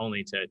things,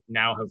 only to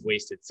now have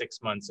wasted 6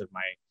 months of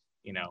my,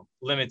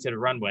 limited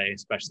runway,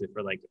 especially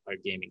for like a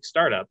gaming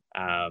startup,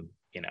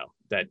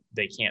 that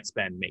they can't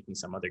spend making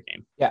some other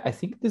game. Yeah, I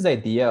think this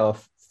idea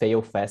of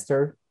fail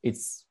faster,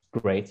 it's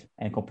great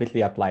and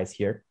completely applies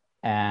here.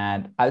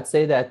 And I'd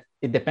say that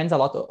it depends a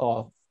lot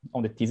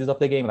on the thesis of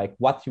the game, like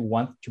what you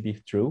want to be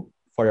true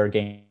for your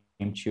game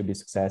to be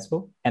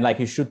successful. And like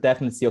you should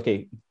definitely see,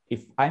 okay,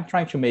 if I'm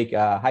trying to make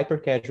a hyper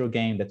casual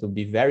game that will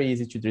be very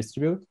easy to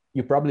distribute,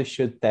 you probably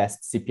should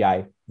test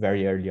CPI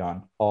very early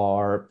on.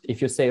 Or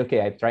if you say, okay,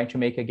 I'm trying to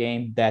make a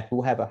game that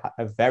will have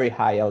a very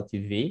high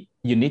LTV,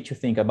 you need to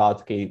think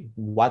about, okay,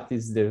 what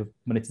is the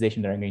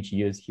monetization that I'm going to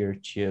use here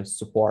to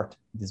support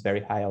this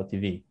very high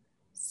LTV?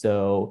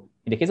 So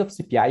in the case of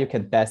CPI, you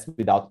can test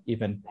without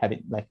even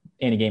having like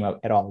any game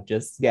at all.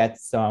 Just get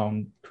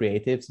some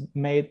creatives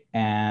made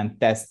and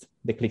test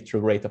the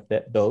click-through rate of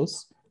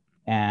those.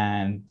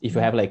 And if you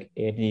have like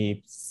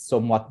any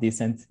somewhat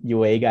decent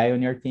UA guy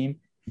on your team,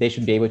 they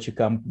should be able to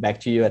come back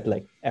to you at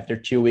like after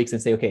 2 weeks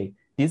and say, okay,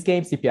 this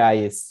game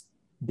CPI is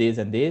this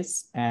and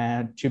this,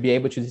 and to be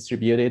able to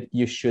distribute it,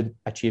 you should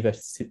achieve a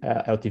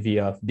LTV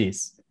of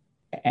this.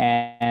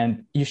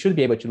 And you should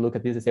be able to look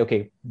at this and say,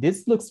 okay,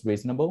 this looks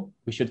reasonable.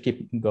 We should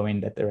keep going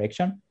in that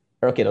direction.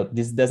 Or, okay, no,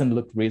 this doesn't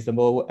look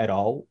reasonable at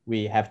all.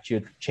 We have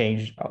to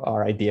change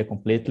our idea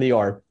completely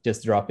or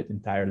just drop it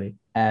entirely.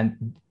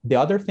 And the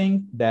other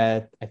thing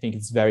that I think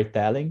is very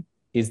telling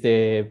is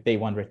the day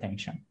one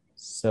retention.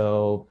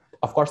 So,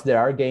 of course, there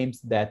are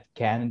games that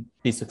can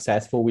be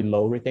successful with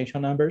low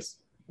retention numbers,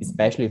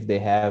 especially if they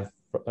have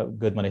a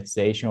good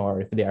monetization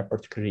or if they are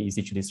particularly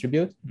easy to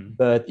distribute. Mm-hmm.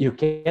 But you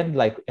can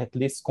like at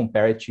least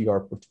compare it to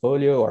your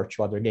portfolio or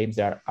to other games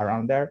that are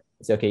around there.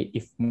 Say, okay,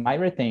 if my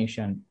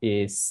retention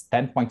is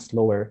 10 points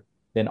lower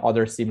than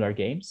other similar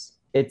games,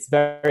 it's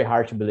very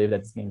hard to believe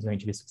that this game is going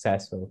to be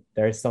successful.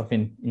 There is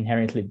something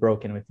inherently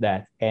broken with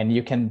that. And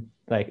you can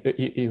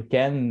you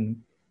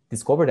can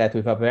discover that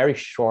with a very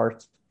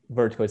short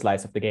vertical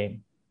slice of the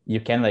game. You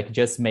can like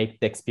just make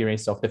the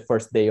experience of the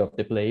first day of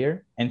the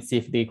player and see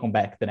if they come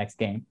back the next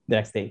day.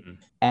 Mm-hmm.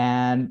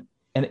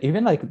 And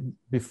even like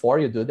before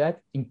you do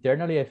that,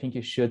 internally, I think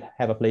you should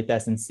have a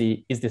playtest and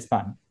see, is this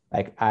fun?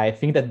 Like, I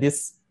think that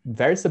this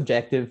very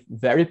subjective,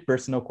 very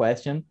personal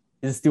question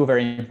is still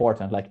very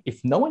important. Like,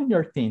 if no one in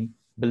your team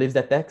believes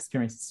that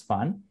experience is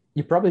fun,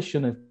 you probably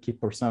shouldn't keep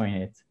pursuing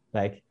it.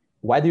 Like,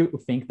 why do you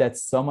think that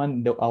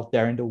someone out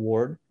there in the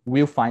world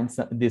will find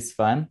this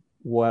fun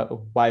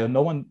while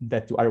no one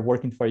that are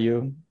working for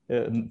you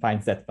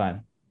finds that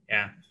fun?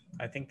 Yeah,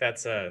 I think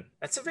that's a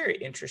very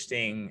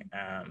interesting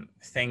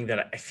thing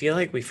that I feel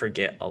like we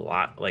forget a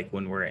lot. Like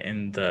when we're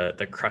in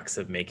the crux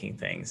of making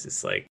things,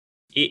 it's like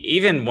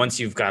even once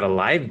you've got a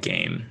live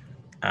game,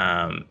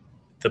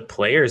 the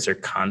players are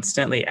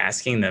constantly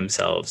asking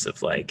themselves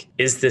of like,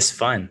 is this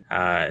fun?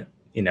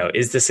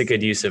 Is this a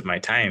good use of my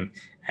time?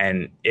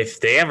 And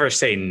if they ever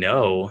say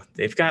no,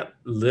 they've got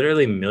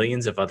literally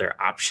millions of other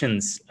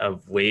options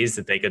of ways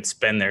that they could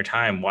spend their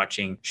time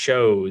watching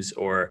shows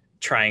or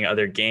trying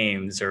other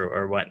games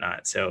or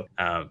whatnot. So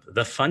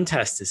the fun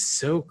test is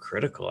so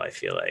critical, I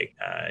feel like,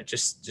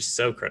 just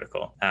so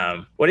critical.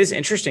 What is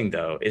interesting,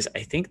 though, is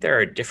I think there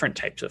are different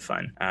types of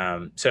fun.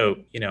 So,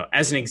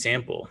 as an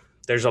example,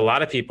 there's a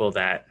lot of people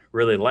that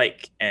really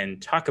like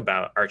and talk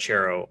about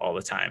Archero all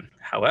the time.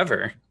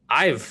 However,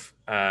 I've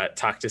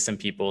talked to some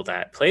people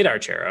that played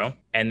Archero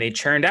and they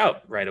churned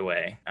out right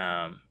away.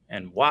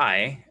 And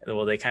why?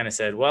 Well, they kind of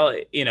said, well,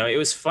 it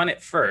was fun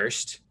at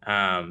first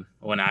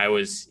when I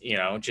was,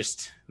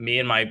 just me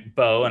and my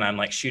bow and I'm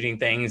like shooting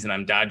things and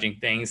I'm dodging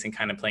things and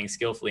kind of playing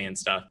skillfully and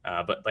stuff.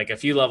 But like a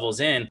few levels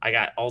in, I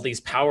got all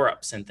these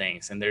power-ups and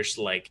things and there's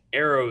like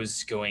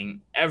arrows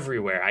going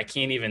everywhere. I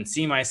can't even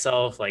see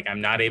myself. Like I'm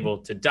not able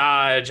to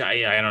dodge.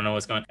 I don't know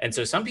what's going on. And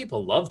so some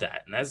people love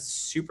that and that's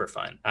super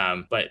fun.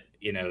 But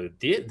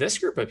this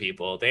group of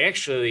people, they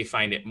actually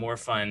find it more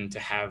fun to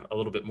have a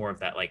little bit more of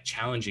that like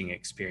challenging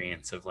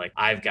experience of like,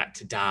 I've got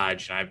to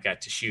dodge and I've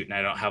got to shoot and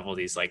I don't have all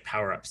these like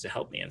power-ups to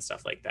help me and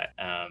stuff like that.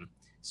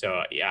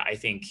 So yeah, I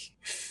think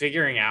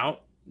figuring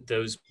out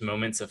those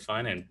moments of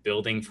fun and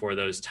building for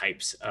those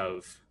types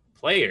of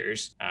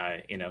players,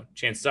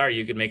 chances are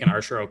you could make an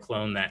Archero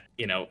clone that,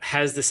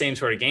 has the same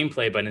sort of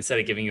gameplay, but instead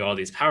of giving you all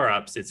these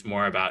power-ups, it's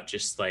more about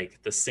just like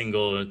the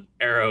single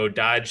arrow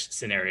dodge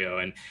scenario.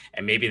 And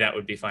maybe that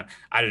would be fun.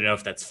 I don't know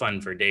if that's fun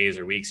for days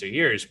or weeks or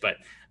years, but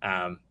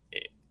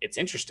it's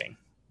interesting.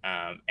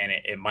 And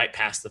it might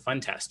pass the fun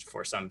test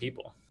for some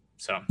people.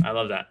 So I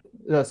love that.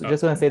 So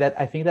just want to say that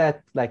I think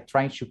that like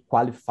trying to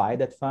qualify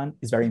that fun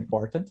is very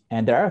important.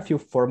 And there are a few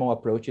formal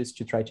approaches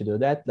to try to do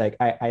that. Like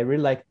I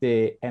really like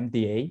the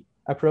MDA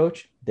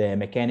approach, the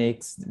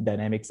mechanics,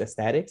 dynamics,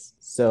 aesthetics.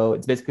 So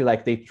it's basically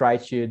like they try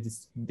to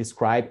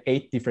describe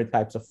 8 different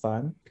types of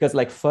fun, because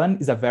like fun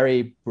is a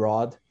very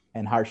broad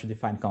and hard to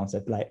define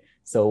concept. Like,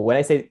 so when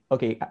I say,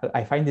 okay,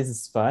 I find this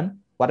is fun,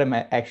 what am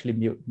I actually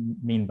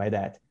mean by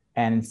that?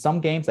 And in some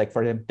games, like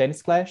for the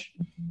Tennis Clash,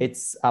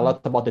 it's a lot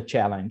about the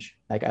challenge.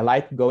 Like I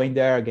like going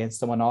there against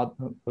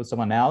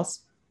someone else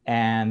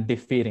and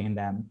defeating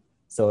them.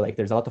 So like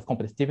there's a lot of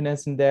competitiveness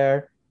in there.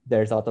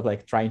 There's a lot of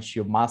like trying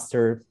to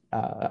master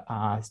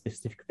a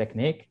specific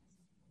technique.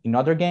 In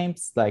other games,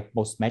 like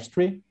most match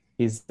 3,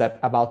 is that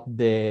about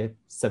the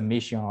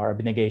submission or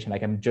abnegation.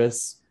 Like I'm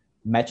just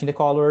matching the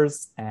colors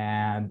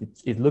and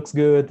it looks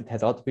good. It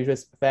has a lot of visual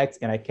effects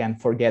and I can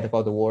forget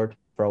about the word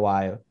for a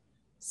while.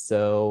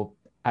 So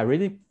I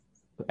really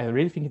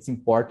think it's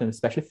important,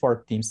 especially for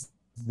teams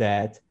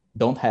that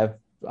don't have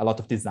a lot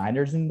of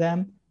designers in them,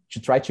 to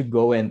try to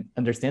go and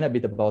understand a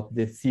bit about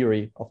the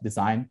theory of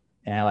design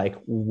and like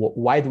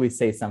why do we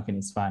say something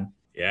is fun.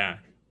 Yeah,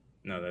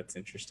 no, that's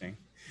interesting.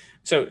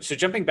 So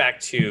jumping back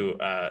to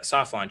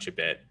soft launch a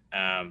bit,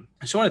 I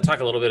just want to talk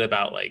a little bit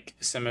about like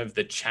some of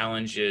the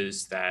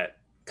challenges that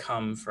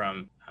come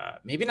from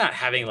maybe not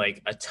having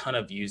like a ton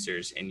of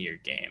users in your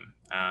game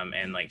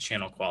and like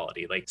channel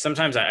quality. Like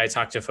sometimes I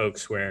talk to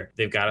folks where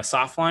they've got a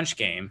soft launch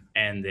game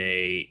and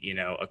they,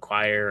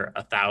 acquire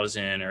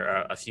 1,000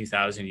 or a few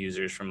thousand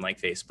users from like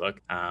Facebook.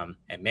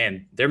 And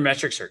man, their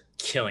metrics are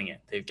killing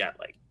it. They've got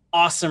like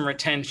awesome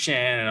retention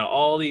and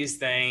all these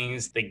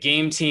things. The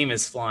game team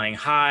is flying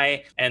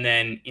high. And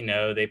then,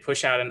 they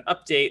push out an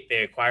update,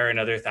 they acquire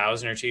another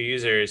 1,000 or 2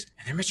 users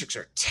and their metrics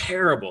are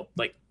terrible,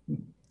 like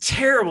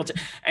terrible.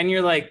 And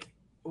you're like,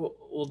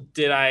 well,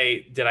 did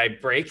I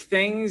break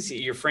things?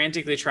 You're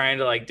frantically trying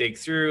to like dig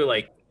through,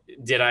 like,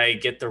 did I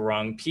get the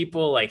wrong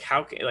people? Like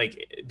how,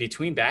 like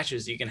between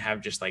batches, you can have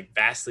just like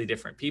vastly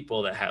different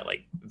people that have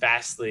like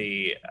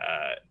vastly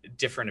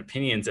different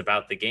opinions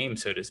about the game,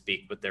 so to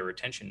speak, with their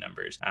retention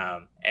numbers.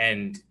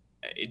 And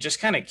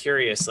just kind of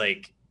curious,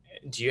 like,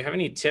 do you have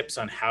any tips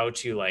on how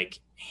to like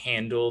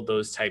handle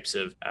those types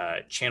of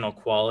channel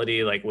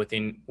quality, like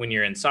when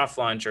you're in soft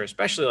launch, or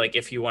especially like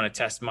if you want to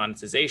test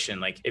monetization?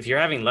 Like if you're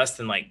having less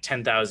than like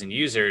 10,000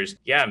 users,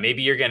 yeah,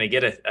 maybe you're going to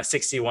get a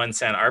 61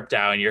 cent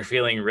ARPDAU and you're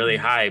feeling really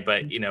high,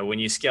 but when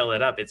you scale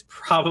it up, it's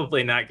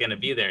probably not going to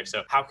be there.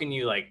 So how can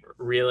you like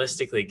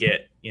realistically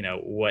get,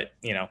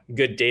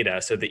 good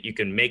data so that you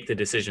can make the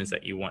decisions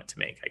that you want to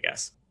make, I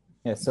guess?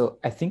 Yeah, so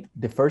I think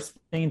the first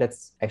thing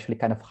that's actually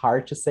kind of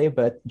hard to say,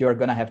 but you're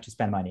going to have to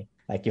spend money.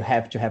 Like you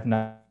have to have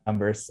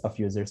numbers of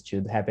users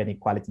to have any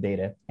quality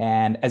data.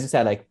 And as you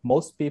said, like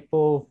most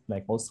people,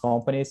 like most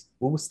companies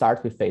will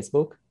start with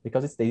Facebook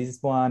because it's the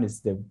easiest one.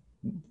 It's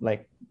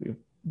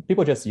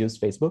people just use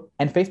Facebook.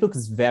 And Facebook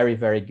is very,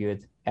 very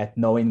good at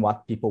knowing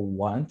what people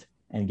want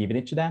and giving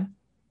it to them.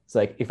 So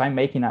like if I'm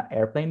making an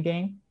airplane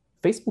game,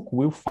 Facebook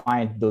will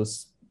find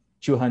those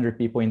 200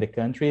 people in the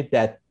country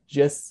that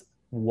just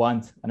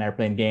want an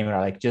airplane game or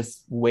like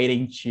just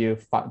waiting to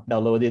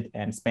download it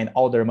and spend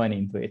all their money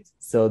into it.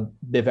 So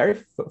the very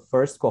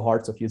first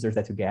cohorts of users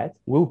that you get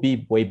will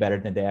be way better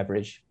than the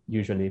average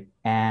usually.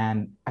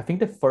 And I think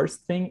the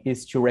first thing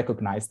is to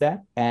recognize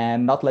that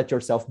and not let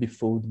yourself be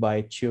fooled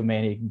by too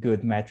many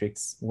good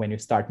metrics when you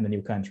start in a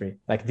new country.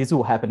 Like this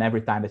will happen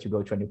every time that you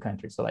go to a new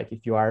country. So like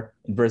if you are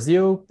in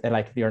Brazil and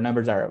like your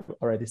numbers are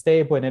already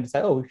stable and then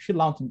decide, oh, we should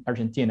launch in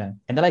Argentina.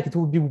 And then like it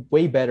will be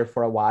way better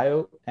for a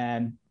while.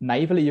 And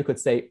naively you could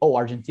say, oh,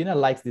 Argentina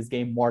likes this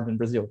game more than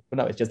Brazil. But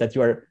no, it's just that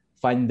you are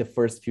finding the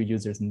first few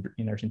users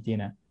in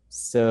Argentina.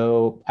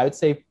 So I would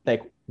say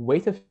like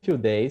wait a few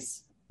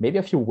days, maybe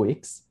a few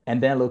weeks,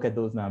 and then look at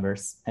those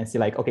numbers and see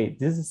like, okay,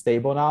 this is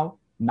stable now.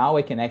 Now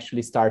I can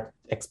actually start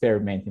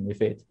experimenting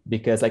with it.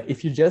 Because like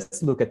if you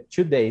just look at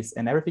 2 days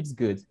and everything's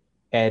good,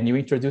 and you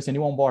introduce a new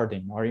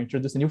onboarding or you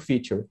introduce a new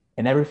feature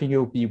and everything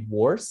will be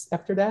worse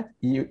after that,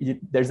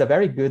 there's a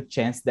very good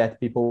chance that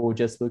people will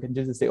just look and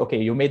just say,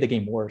 okay, you made the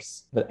game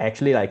worse. But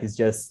actually like it's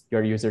just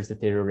your users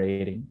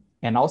deteriorating.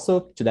 And also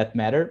to that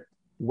matter,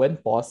 when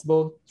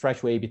possible, try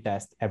to A/B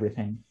test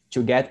everything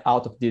to get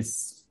out of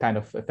this kind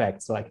of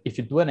effect. So like if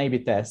you do an A/B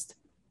test,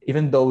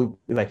 even though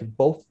like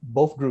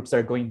both groups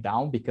are going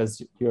down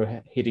because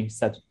you're hitting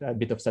such a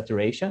bit of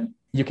saturation,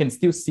 you can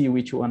still see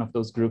which one of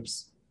those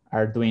groups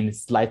are doing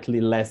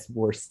slightly less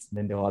worse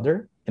than the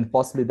other. And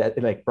possibly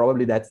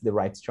probably that's the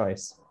right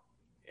choice.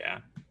 Yeah.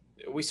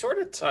 We sort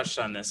of touched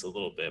on this a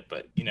little bit,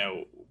 but,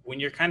 when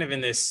you're kind of in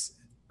this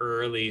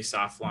early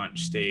soft launch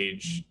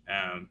stage,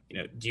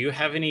 do you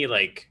have any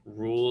like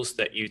rules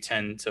that you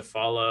tend to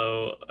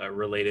follow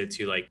related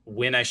to like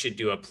when I should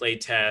do a play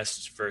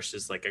test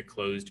versus like a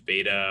closed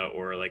beta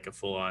or like a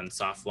full on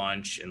soft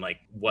launch, and like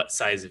what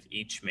size of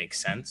each makes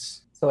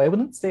sense? So I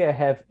wouldn't say I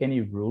have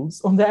any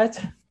rules on that.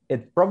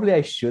 It probably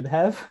I should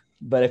have,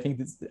 but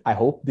I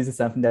hope this is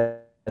something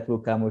that will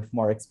come with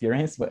more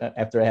experience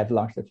after I have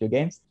launched a few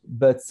games.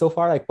 But so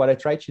far, like what I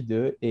try to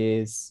do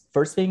is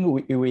first thing,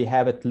 we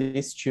have at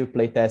least 2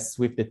 playtests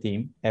with the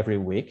team every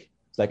week.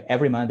 So like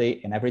every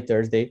Monday and every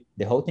Thursday,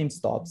 the whole team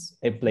stops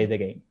and play the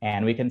game.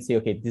 And we can see,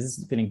 okay, this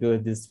is feeling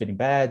good, this is feeling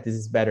bad, this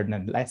is better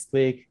than last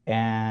week.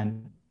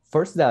 And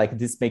first that like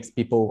this makes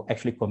people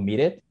actually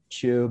committed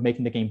to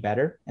making the game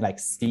better and like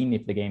seeing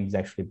if the game is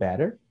actually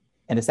better.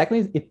 And the second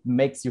is it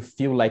makes you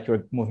feel like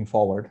you're moving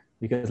forward.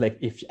 because like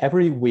if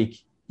every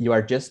week you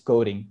are just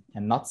coding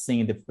and not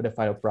seeing the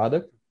final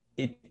product,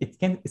 it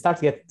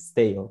starts to get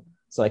stale.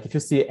 So like if you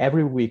see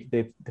every week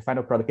the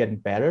final product getting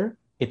better,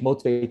 it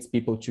motivates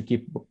people to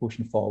keep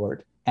pushing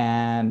forward.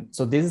 And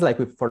so this is like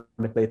for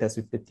the playtest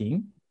with the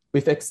team.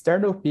 With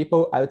external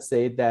people, I would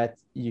say that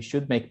you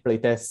should make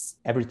playtests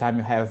every time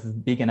you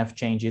have big enough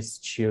changes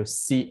to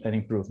see an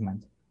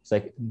improvement. So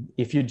like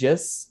if you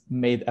just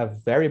made a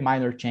very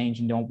minor change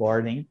in the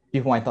onboarding,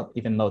 people might not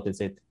even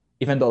notice it.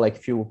 Even though like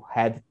if you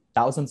had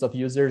thousands of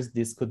users,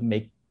 this could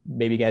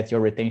maybe get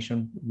your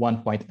retention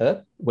 1 point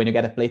up. When you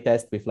get a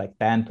playtest with like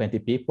 10, 20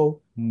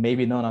 people,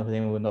 maybe none of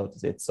them will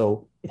notice it.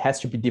 So it has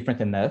to be different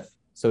enough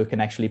so you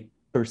can actually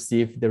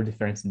perceive the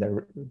difference in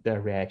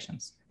their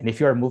reactions. And if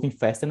you are moving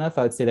fast enough,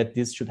 I would say that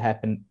this should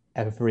happen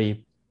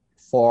every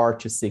 4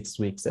 to 6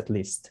 weeks at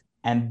least.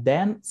 And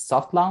then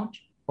soft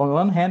launch. On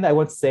one hand, I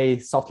would say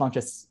soft launch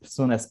as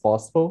soon as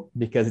possible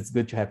because it's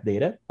good to have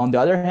data. On the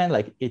other hand,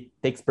 like it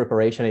takes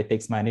preparation, it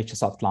takes money to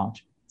soft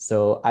launch.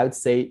 So I would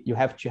say you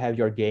have to have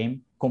your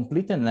game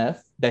complete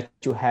enough that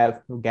you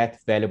get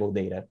valuable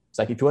data.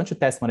 So like if you want to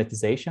test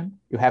monetization,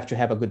 you have to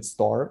have a good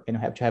store and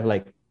you have to have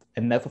like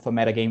enough of a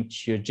metagame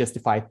to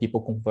justify people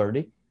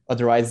converting.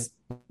 Otherwise,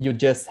 you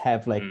just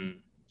have like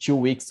 2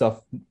 weeks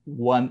of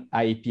one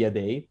IEP a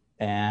day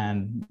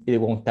and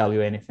it won't tell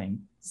you anything.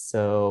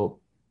 So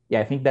yeah,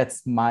 I think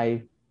that's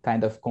my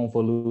kind of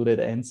convoluted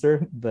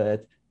answer,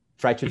 but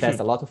try to test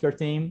a lot of your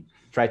team,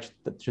 try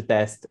to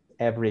test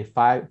every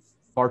 4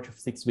 to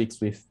 6 weeks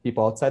with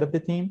people outside of the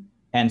team,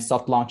 and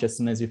soft launch as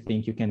soon as you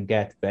think you can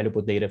get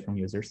valuable data from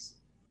users.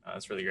 Oh,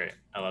 that's really great.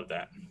 I love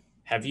that.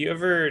 Have you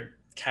ever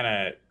kind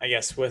of, I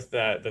guess, with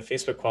the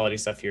Facebook quality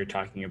stuff you're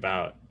talking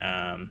about,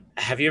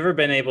 have you ever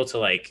been able to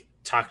like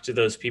talk to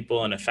those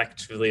people and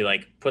effectively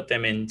like put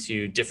them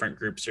into different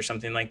groups or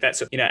something like that?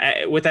 So,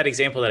 with that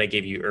example that I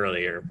gave you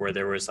earlier, where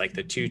there was like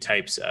the 2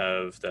 types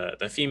of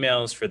the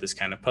females for this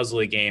kind of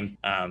puzzly game,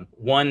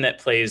 one that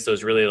plays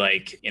those really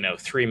like,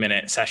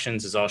 3-minute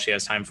sessions is all she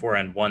has time for,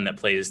 and one that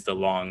plays the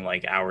long,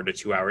 like hour to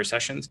 2 hour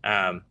sessions.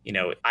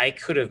 I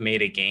could have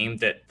made a game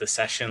that the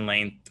session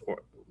length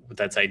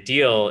that's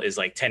ideal is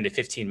like 10 to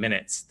 15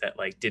 minutes that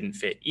like didn't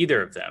fit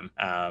either of them.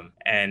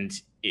 And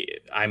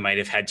I might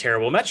have had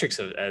terrible metrics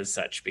as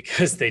such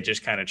because they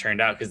just kind of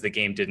turned out because the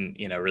game didn't,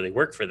 really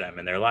work for them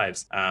in their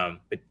lives.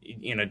 But, do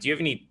you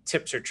have any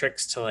tips or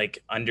tricks to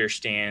like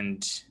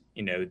understand,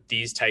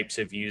 these types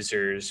of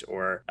users,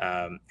 or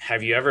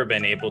have you ever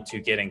been able to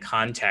get in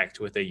contact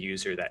with a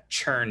user that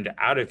churned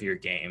out of your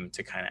game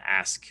to kind of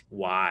ask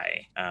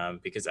why?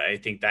 Because I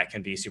think that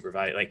can be super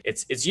valuable. Like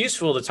it's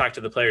useful to talk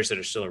to the players that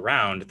are still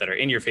around, that are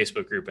in your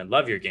Facebook group and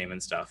love your game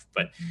and stuff.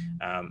 But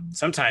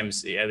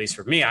sometimes, at least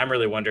for me, I'm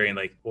really wondering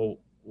like, well,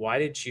 why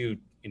did you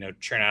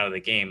churn out of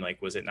the game?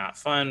 Like, was it not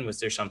fun? Was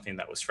there something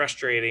that was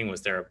frustrating?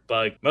 Was there a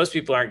bug? Most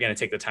people aren't going to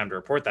take the time to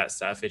report that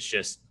stuff. It's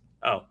just,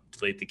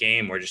 delete the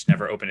game or just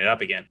never open it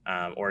up again,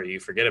 or you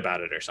forget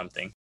about it or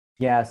something.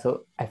 Yeah,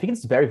 so I think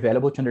it's very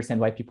valuable to understand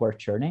why people are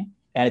churning,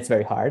 and it's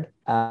very hard.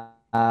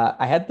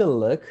 I had the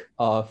luck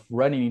of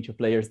running into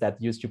players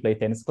that used to play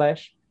Tennis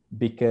Clash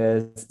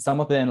because some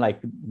of them like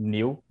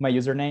knew my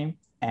username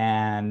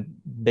and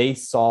they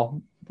saw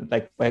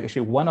like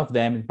actually one of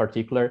them in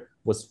particular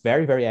was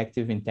very, very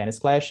active in Tennis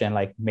Clash and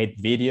like made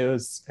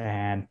videos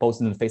and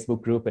posted in the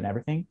Facebook group and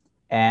everything.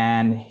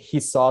 And he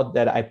saw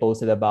that I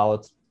posted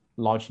about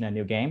launching a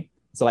new game.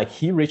 So like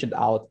he reached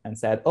out and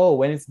said, oh,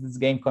 when is this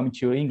game coming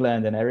to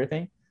England and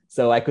everything?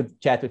 So I could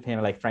chat with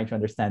him, like trying to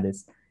understand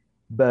this.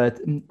 But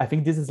I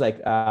think this is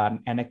like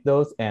an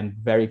anecdote and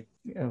very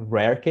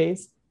rare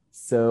case.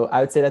 So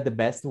I would say that the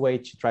best way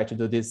to try to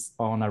do this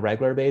on a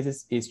regular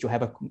basis is to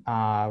have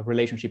a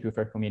relationship with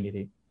our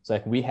community. So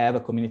like we have a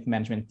community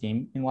management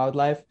team in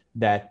Wildlife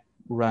that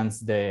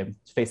runs the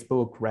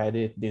Facebook,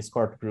 Reddit,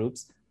 Discord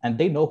groups, and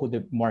they know who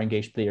the more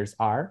engaged players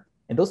are.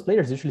 And those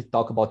players usually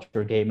talk about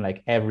your game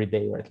like every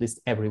day or at least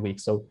every week.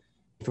 So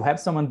if you have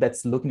someone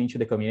that's looking into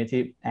the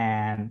community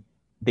and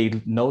they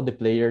know the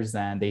players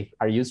and they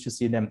are used to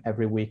see them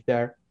every week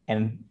there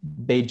and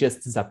they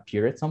just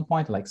disappear at some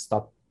point, like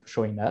stop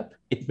showing up,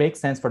 it makes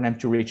sense for them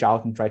to reach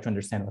out and try to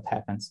understand what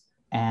happens.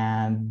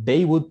 And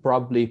they would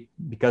probably,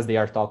 because they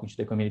are talking to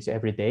the community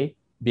every day,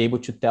 be able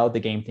to tell the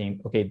game team,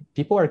 okay,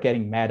 people are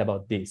getting mad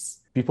about this.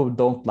 People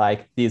don't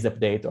like this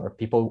update, or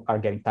people are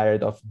getting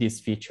tired of this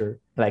feature.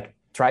 Like,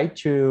 try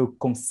to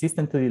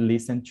consistently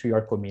listen to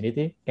your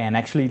community and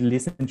actually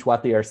listen to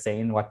what they are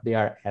saying, what they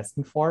are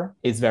asking for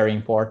is very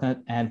important.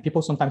 And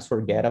people sometimes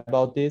forget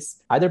about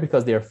this, either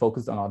because they are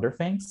focused on other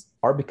things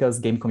or because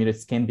game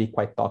communities can be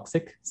quite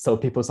toxic. So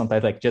people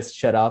sometimes like just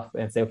shut off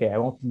and say, okay, I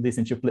won't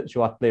listen to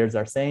what players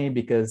are saying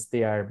because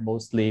they are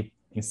mostly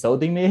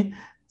insulting me.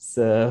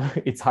 So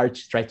it's hard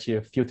to try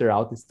to filter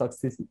out this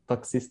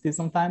toxicity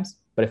sometimes,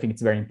 but I think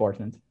it's very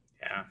important.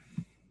 Yeah,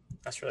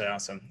 that's really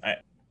awesome.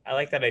 I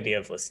like that idea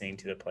of listening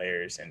to the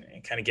players and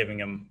kind of giving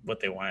them what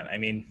they want. I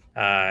mean,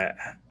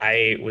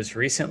 I was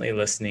recently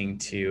listening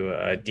to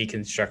a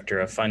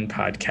Deconstructor, a fun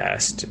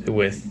podcast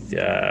with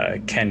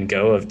Ken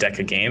Go of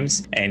Deca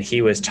Games, and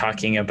he was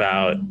talking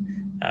about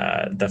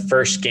the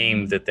first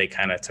game that they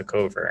kind of took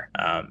over,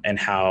 and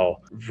how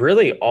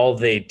really all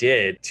they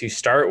did to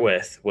start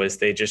with was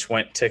they just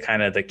went to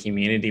kind of the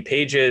community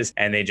pages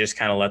and they just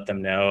kind of let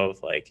them know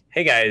of like,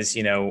 hey guys,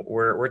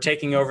 we're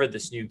taking over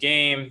this new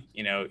game,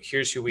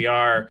 here's who we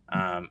are,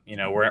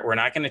 we're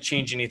not going to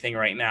change anything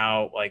right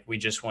now, like we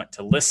just want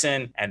to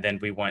listen and then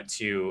we want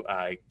to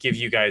give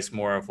you guys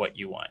more of what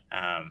you want,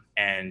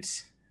 and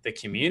the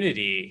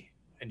community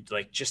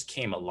like just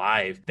came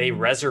alive. They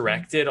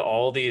resurrected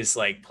all these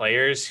like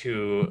players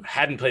who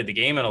hadn't played the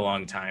game in a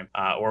long time,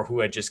 or who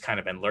had just kind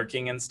of been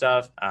lurking and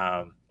stuff.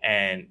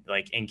 And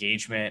like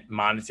engagement,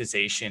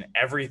 monetization,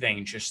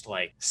 everything just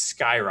like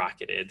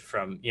skyrocketed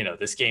from,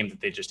 this game that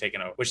they just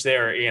taken over, which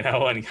they're, and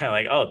kind of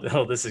like,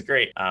 oh, this is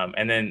great.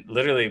 And then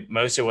literally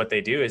most of what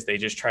they do is they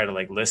just try to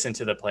like listen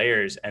to the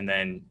players and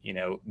then,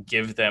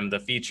 give them the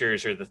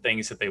features or the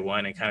things that they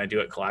want and kind of do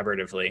it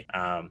collaboratively,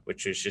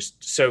 which is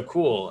just so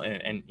cool.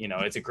 And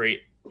it's a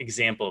great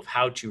example of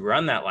how to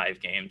run that live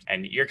game.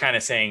 And you're kind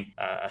of saying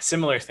a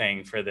similar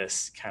thing for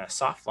this kind of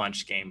soft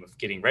launch game of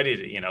getting ready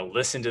to,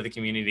 listen to the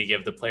community,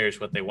 give the players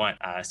what they want.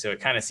 So it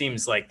kind of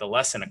seems like the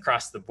lesson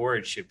across the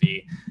board should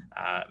be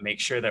make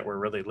sure that we're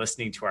really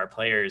listening to our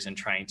players and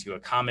trying to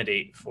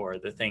accommodate for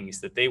the things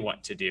that they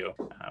want to do,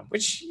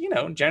 which,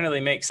 generally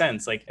makes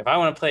sense. Like if I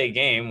want to play a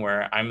game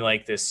where I'm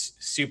like this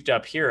souped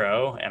up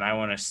hero and I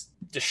want to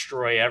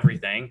destroy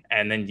everything,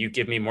 and then you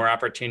give me more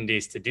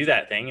opportunities to do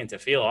that thing and to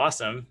feel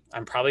awesome,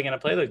 I'm probably going to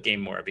play the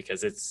game more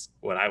because it's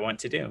what I want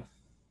to do.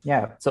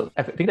 Yeah, so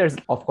I think there's,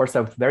 of course,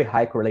 a very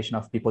high correlation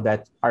of people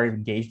that are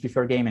engaged with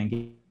your game and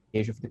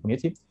engaged with the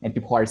community and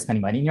people who are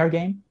spending money in your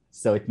game.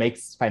 So it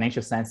makes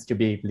financial sense to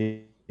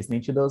be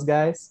listening to those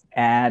guys.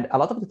 And a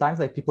lot of the times,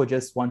 like people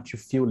just want to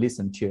feel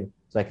listened to.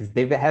 So, like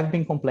they have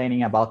been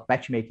complaining about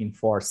matchmaking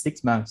for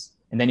 6 months.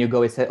 And then you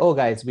go and say, oh,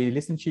 guys, we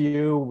listened to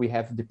you. We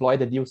have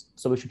deployed a new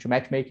solution to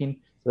matchmaking.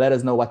 Let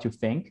us know what you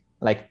think.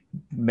 Like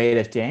made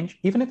a change.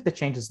 Even if the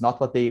change is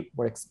not what they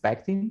were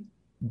expecting,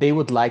 they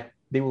would like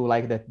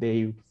that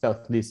they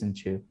felt listened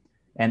to.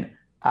 And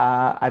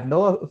I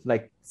know of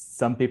like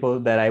some people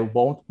that I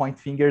won't point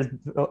fingers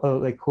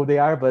like who they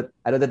are, but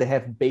I know that they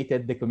have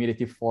baited the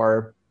community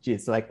for,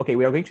 geez, like, okay,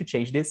 we are going to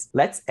change this.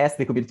 Let's ask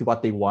the community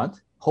what they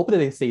want. Hope that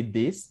they say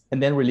this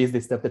and then release the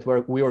stuff that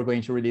we were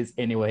going to release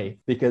anyway,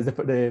 because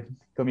the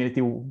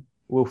community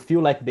will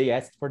feel like they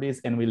asked for this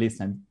and we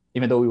listened,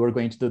 even though we were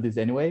going to do this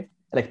anyway.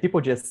 Like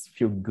people just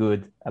feel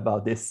good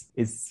about this.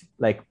 It's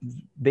like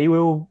they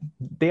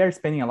are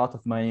spending a lot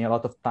of money, a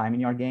lot of time in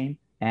your game.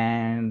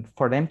 And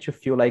for them to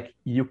feel like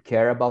you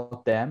care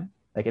about them,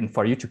 like, and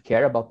for you to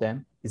care about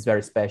them is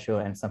very special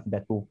and something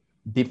that will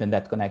deepen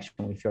that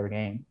connection with your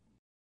game.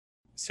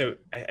 So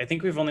I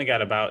think we've only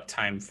got about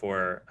time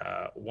for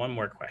one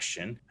more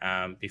question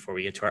before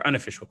we get to our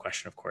unofficial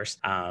question, of course.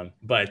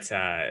 But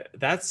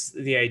that's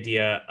the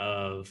idea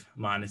of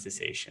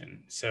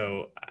monetization.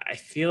 So I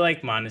feel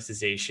like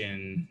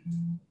monetization,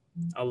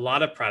 a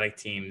lot of product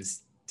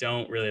teams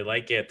don't really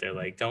like it. They're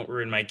like, don't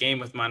ruin my game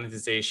with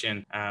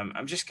monetization.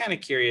 I'm just kind of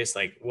curious,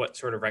 like what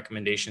sort of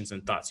recommendations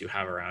and thoughts you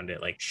have around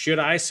it. Like, should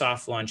I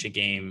soft launch a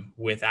game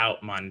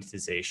without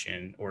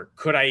monetization, or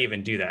could I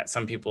even do that?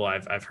 Some people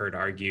I've heard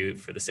argue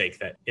for the sake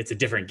that it's a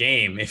different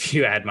game if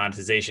you add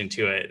monetization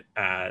to it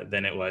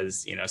than it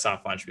was,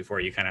 soft launch before.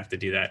 You kind of have to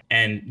do that.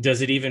 And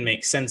does it even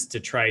make sense to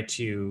try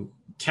to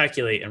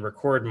calculate and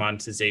record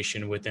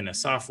monetization within a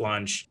soft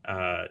launch,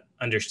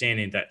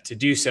 understanding that to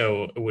do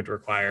so would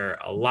require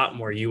a lot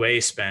more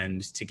UA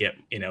spend to get,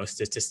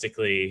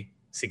 statistically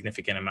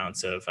significant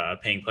amounts of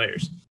paying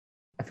players?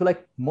 I feel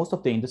like most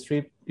of the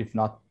industry, if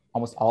not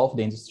almost all of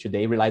the industry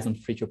today, relies on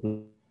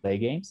free-to-play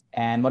games,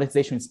 and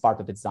monetization is part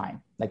of the design.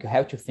 Like you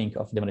have to think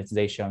of the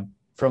monetization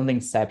from the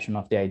inception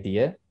of the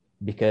idea,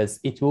 because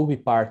it will be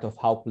part of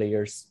how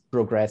players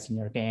progress in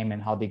your game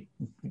and how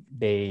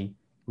they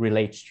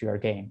relate to your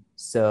game.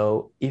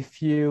 So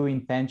if you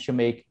intend to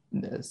make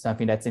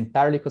something that's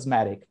entirely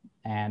cosmetic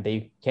and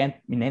they can't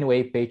in any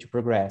way pay to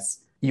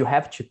progress, you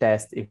have to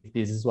test if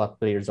this is what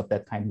players of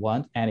that kind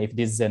want and if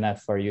this is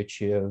enough for you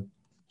to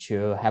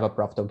have a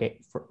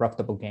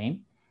profitable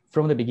game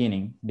from the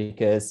beginning.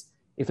 Because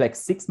if like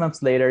 6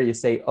 months later you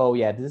say, oh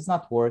yeah, this is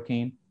not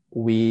working,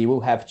 we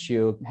will have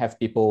to have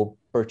people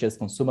purchase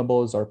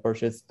consumables or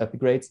purchase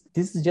upgrades,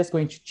 this is just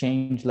going to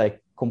change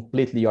like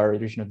completely your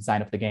original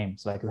design of the game.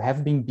 So like you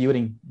have been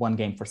building one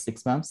game for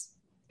 6 months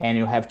and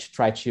you have to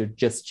try to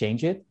just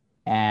change it.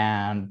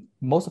 And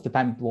most of the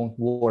time it won't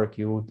work.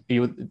 You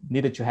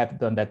needed to have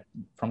done that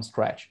from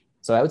scratch.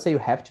 So I would say you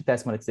have to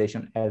test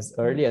monetization as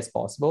early as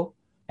possible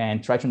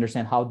and try to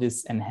understand how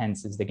this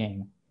enhances the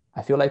game.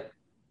 I feel like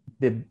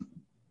the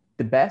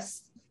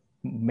best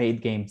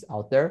made games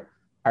out there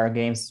are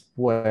games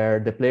where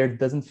the player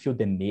doesn't feel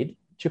the need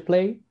to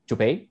pay,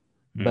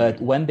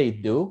 But when they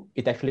do,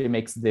 it actually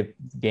makes the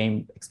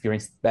game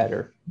experience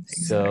better.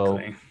 Exactly. So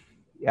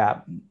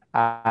yeah,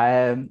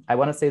 I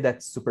want to say that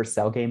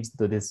Supercell games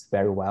do this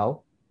very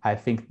well. I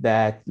think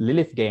that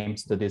Lilith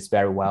games do this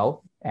very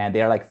well. And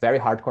they are like very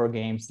hardcore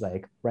games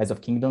like Rise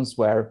of Kingdoms,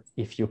 where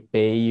if you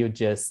pay, you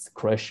just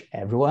crush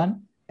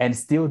everyone. And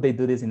still they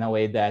do this in a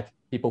way that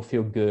people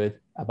feel good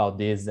about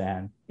this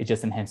and it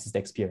just enhances the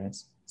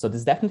experience. So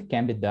this definitely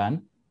can be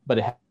done, but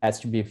it has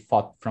to be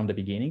thought from the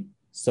beginning.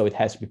 So it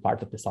has to be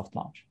part of the soft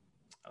launch.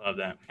 I love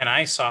that. And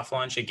I soft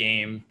launch a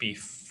game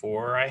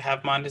before I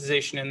have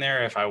monetization in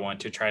there if I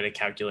want to try to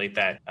calculate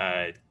that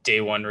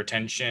day one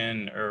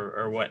retention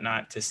or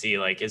whatnot to see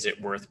like, is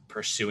it worth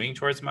pursuing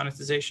towards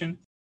monetization?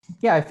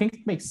 Yeah, I think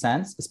it makes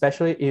sense,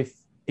 especially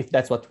if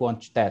that's what you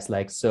want to test.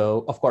 Like,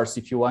 so of course,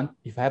 if you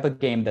have a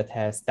game that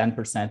has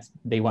 10%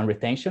 day one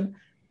retention,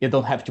 you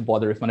don't have to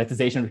bother with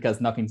monetization because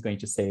nothing's going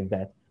to save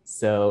that.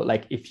 So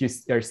like if you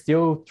are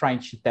still trying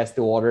to test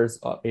the waters,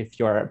 if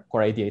your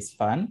core idea is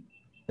fun,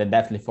 then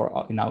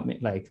definitely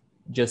like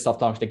just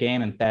soft launch the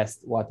game and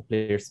test what the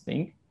players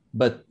think.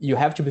 But you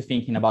have to be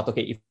thinking about,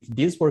 okay, if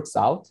this works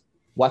out,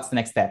 what's the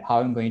next step? How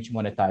I'm going to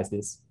monetize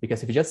this?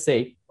 Because if you just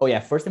say, oh yeah,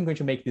 first I'm going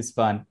to make this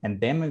fun, and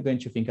then I'm going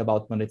to think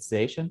about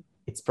monetization,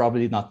 it's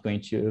probably not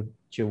going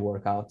to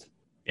work out.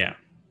 Yeah,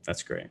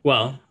 that's great.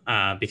 Well,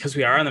 because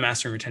we are on the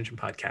Mastering Retention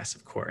podcast,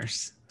 of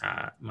course,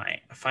 my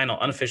final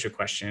unofficial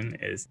question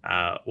is,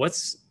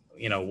 what's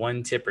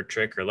one tip or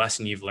trick or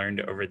lesson you've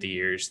learned over the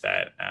years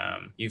that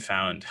you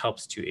found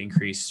helps to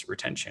increase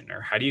retention,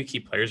 or how do you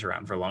keep players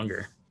around for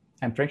longer?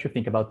 I'm trying to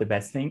think about the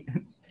best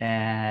thing.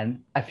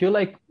 And I feel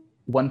like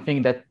one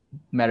thing that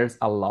matters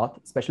a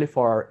lot, especially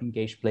for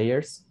engaged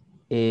players,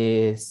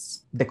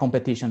 is the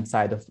competition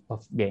side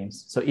of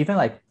games. So even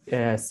like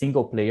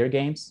single player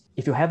games,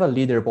 if you have a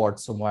leaderboard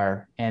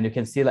somewhere and you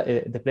can see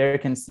the player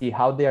can see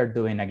how they are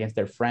doing against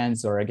their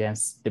friends or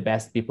against the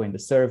best people in the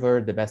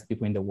server, the best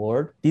people in the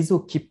world, this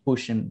will keep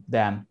pushing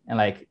them. And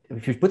like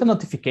if you put a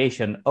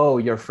notification, oh,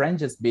 your friend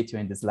just beat you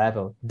in this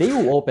level, they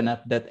will open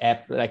up that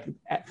app like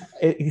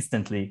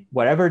instantly,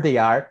 wherever they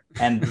are,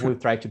 and will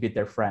try to beat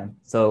their friend.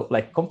 So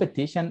like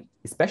competition,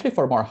 especially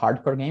for more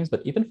hardcore games,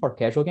 but even for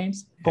casual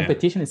games,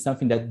 competition is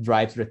something that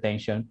drives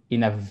retention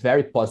in a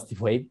very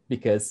positive way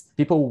because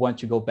people want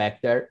to go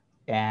back there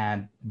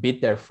and beat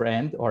their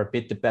friend or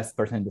beat the best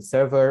person in the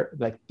server,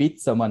 like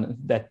beat someone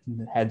that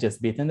had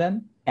just beaten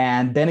them.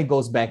 And then it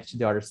goes back to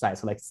the other side.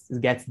 So like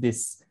it gets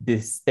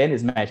this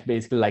tennis match,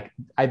 basically like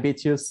I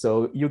beat you,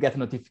 so you get a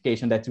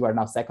notification that you are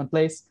now second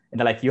place. And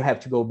then like you have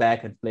to go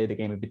back and play the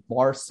game a bit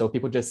more. So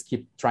people just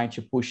keep trying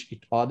to push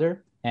each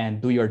other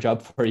and do your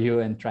job for you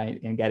and try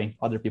and getting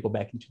other people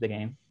back into the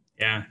game.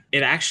 Yeah,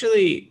 it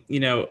actually,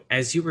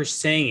 as you were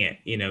saying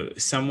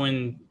it,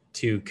 someone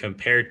to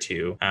compare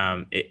to,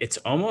 it's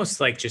almost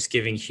like just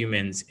giving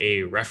humans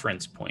a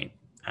reference point.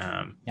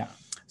 Yeah.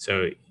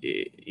 So,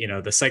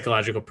 the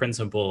psychological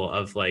principle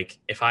of like,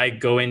 if I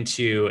go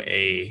into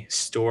a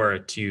store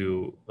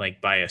to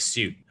like buy a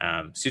suit,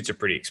 suits are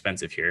pretty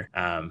expensive here.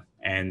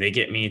 And they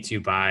get me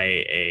to buy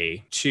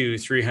a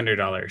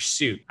 $200-$300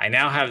 suit. I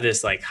now have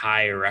this like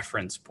high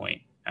reference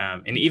point.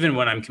 And even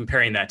when I'm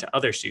comparing that to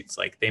other suits,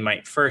 like they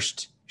might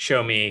first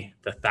show me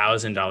the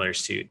 $1,000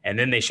 suit, and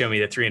then they show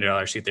me the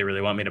 $300 suit they really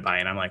want me to buy.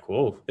 And I'm like,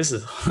 whoa, this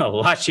is a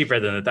lot cheaper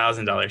than the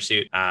 $1,000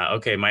 suit.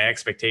 Okay, my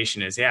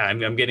expectation is, yeah,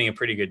 I'm getting a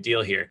pretty good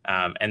deal here.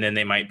 And then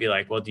they might be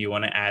like, well, do you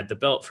want to add the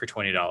belt for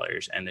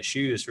 $20 and the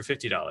shoes for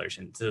 $50?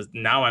 And so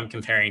now I'm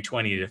comparing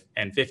 20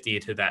 and 50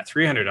 to that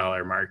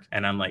 $300 mark.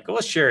 And I'm like, well,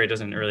 sure, it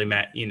doesn't really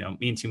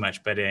mean too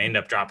much, but it end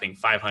up dropping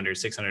 $500,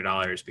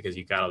 $600 because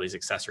you got all these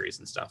accessories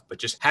and stuff. But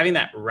just having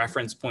that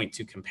reference point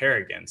to compare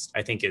against,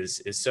 I think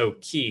is so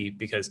key,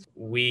 because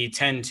we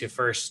tend to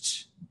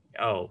first,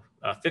 a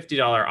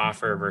 $50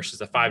 offer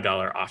versus a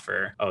 $5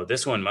 offer. Oh,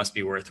 this one must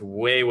be worth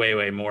way, way,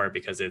 way more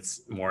because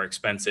it's more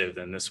expensive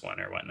than this one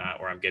or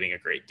whatnot, or I'm getting a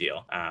great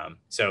deal.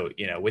 So,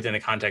 within the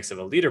context of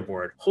a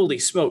leaderboard, holy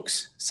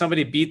smokes,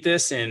 somebody beat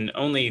this in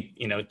only,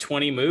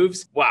 20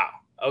 moves. Wow.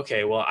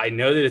 Okay, well, I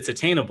know that it's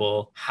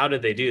attainable. How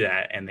did they do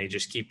that? And they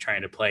just keep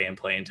trying to play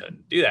until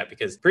do that,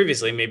 because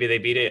previously maybe they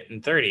beat it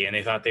in 30 and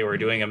they thought they were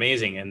doing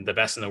amazing and the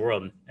best in the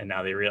world, and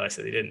now they realize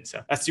that they didn't.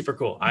 So that's super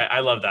cool.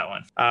 I love that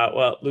one.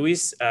 Well,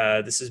 Luis,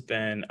 this has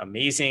been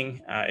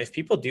amazing. If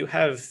people do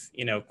have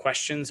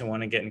questions and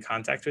want to get in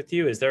contact with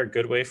you, is there a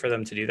good way for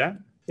them to do that?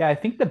 Yeah, I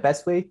think the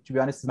best way, to be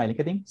honest, is my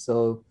LinkedIn.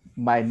 So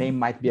my name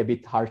might be a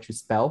bit hard to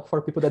spell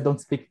for people that don't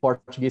speak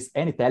Portuguese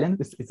and Italian.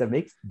 It's a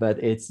mix, but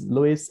it's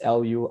Luiz,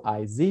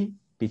 Luiz,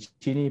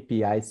 Piccini,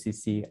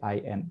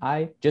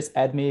 Piccini. Just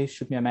add me,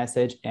 shoot me a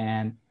message.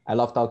 And I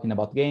love talking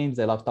about games.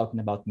 I love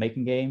talking about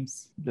making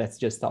games. Let's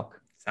just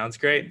talk. Sounds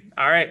great.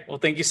 All right. Well,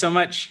 thank you so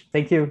much.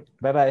 Thank you.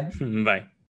 Bye-bye. Bye.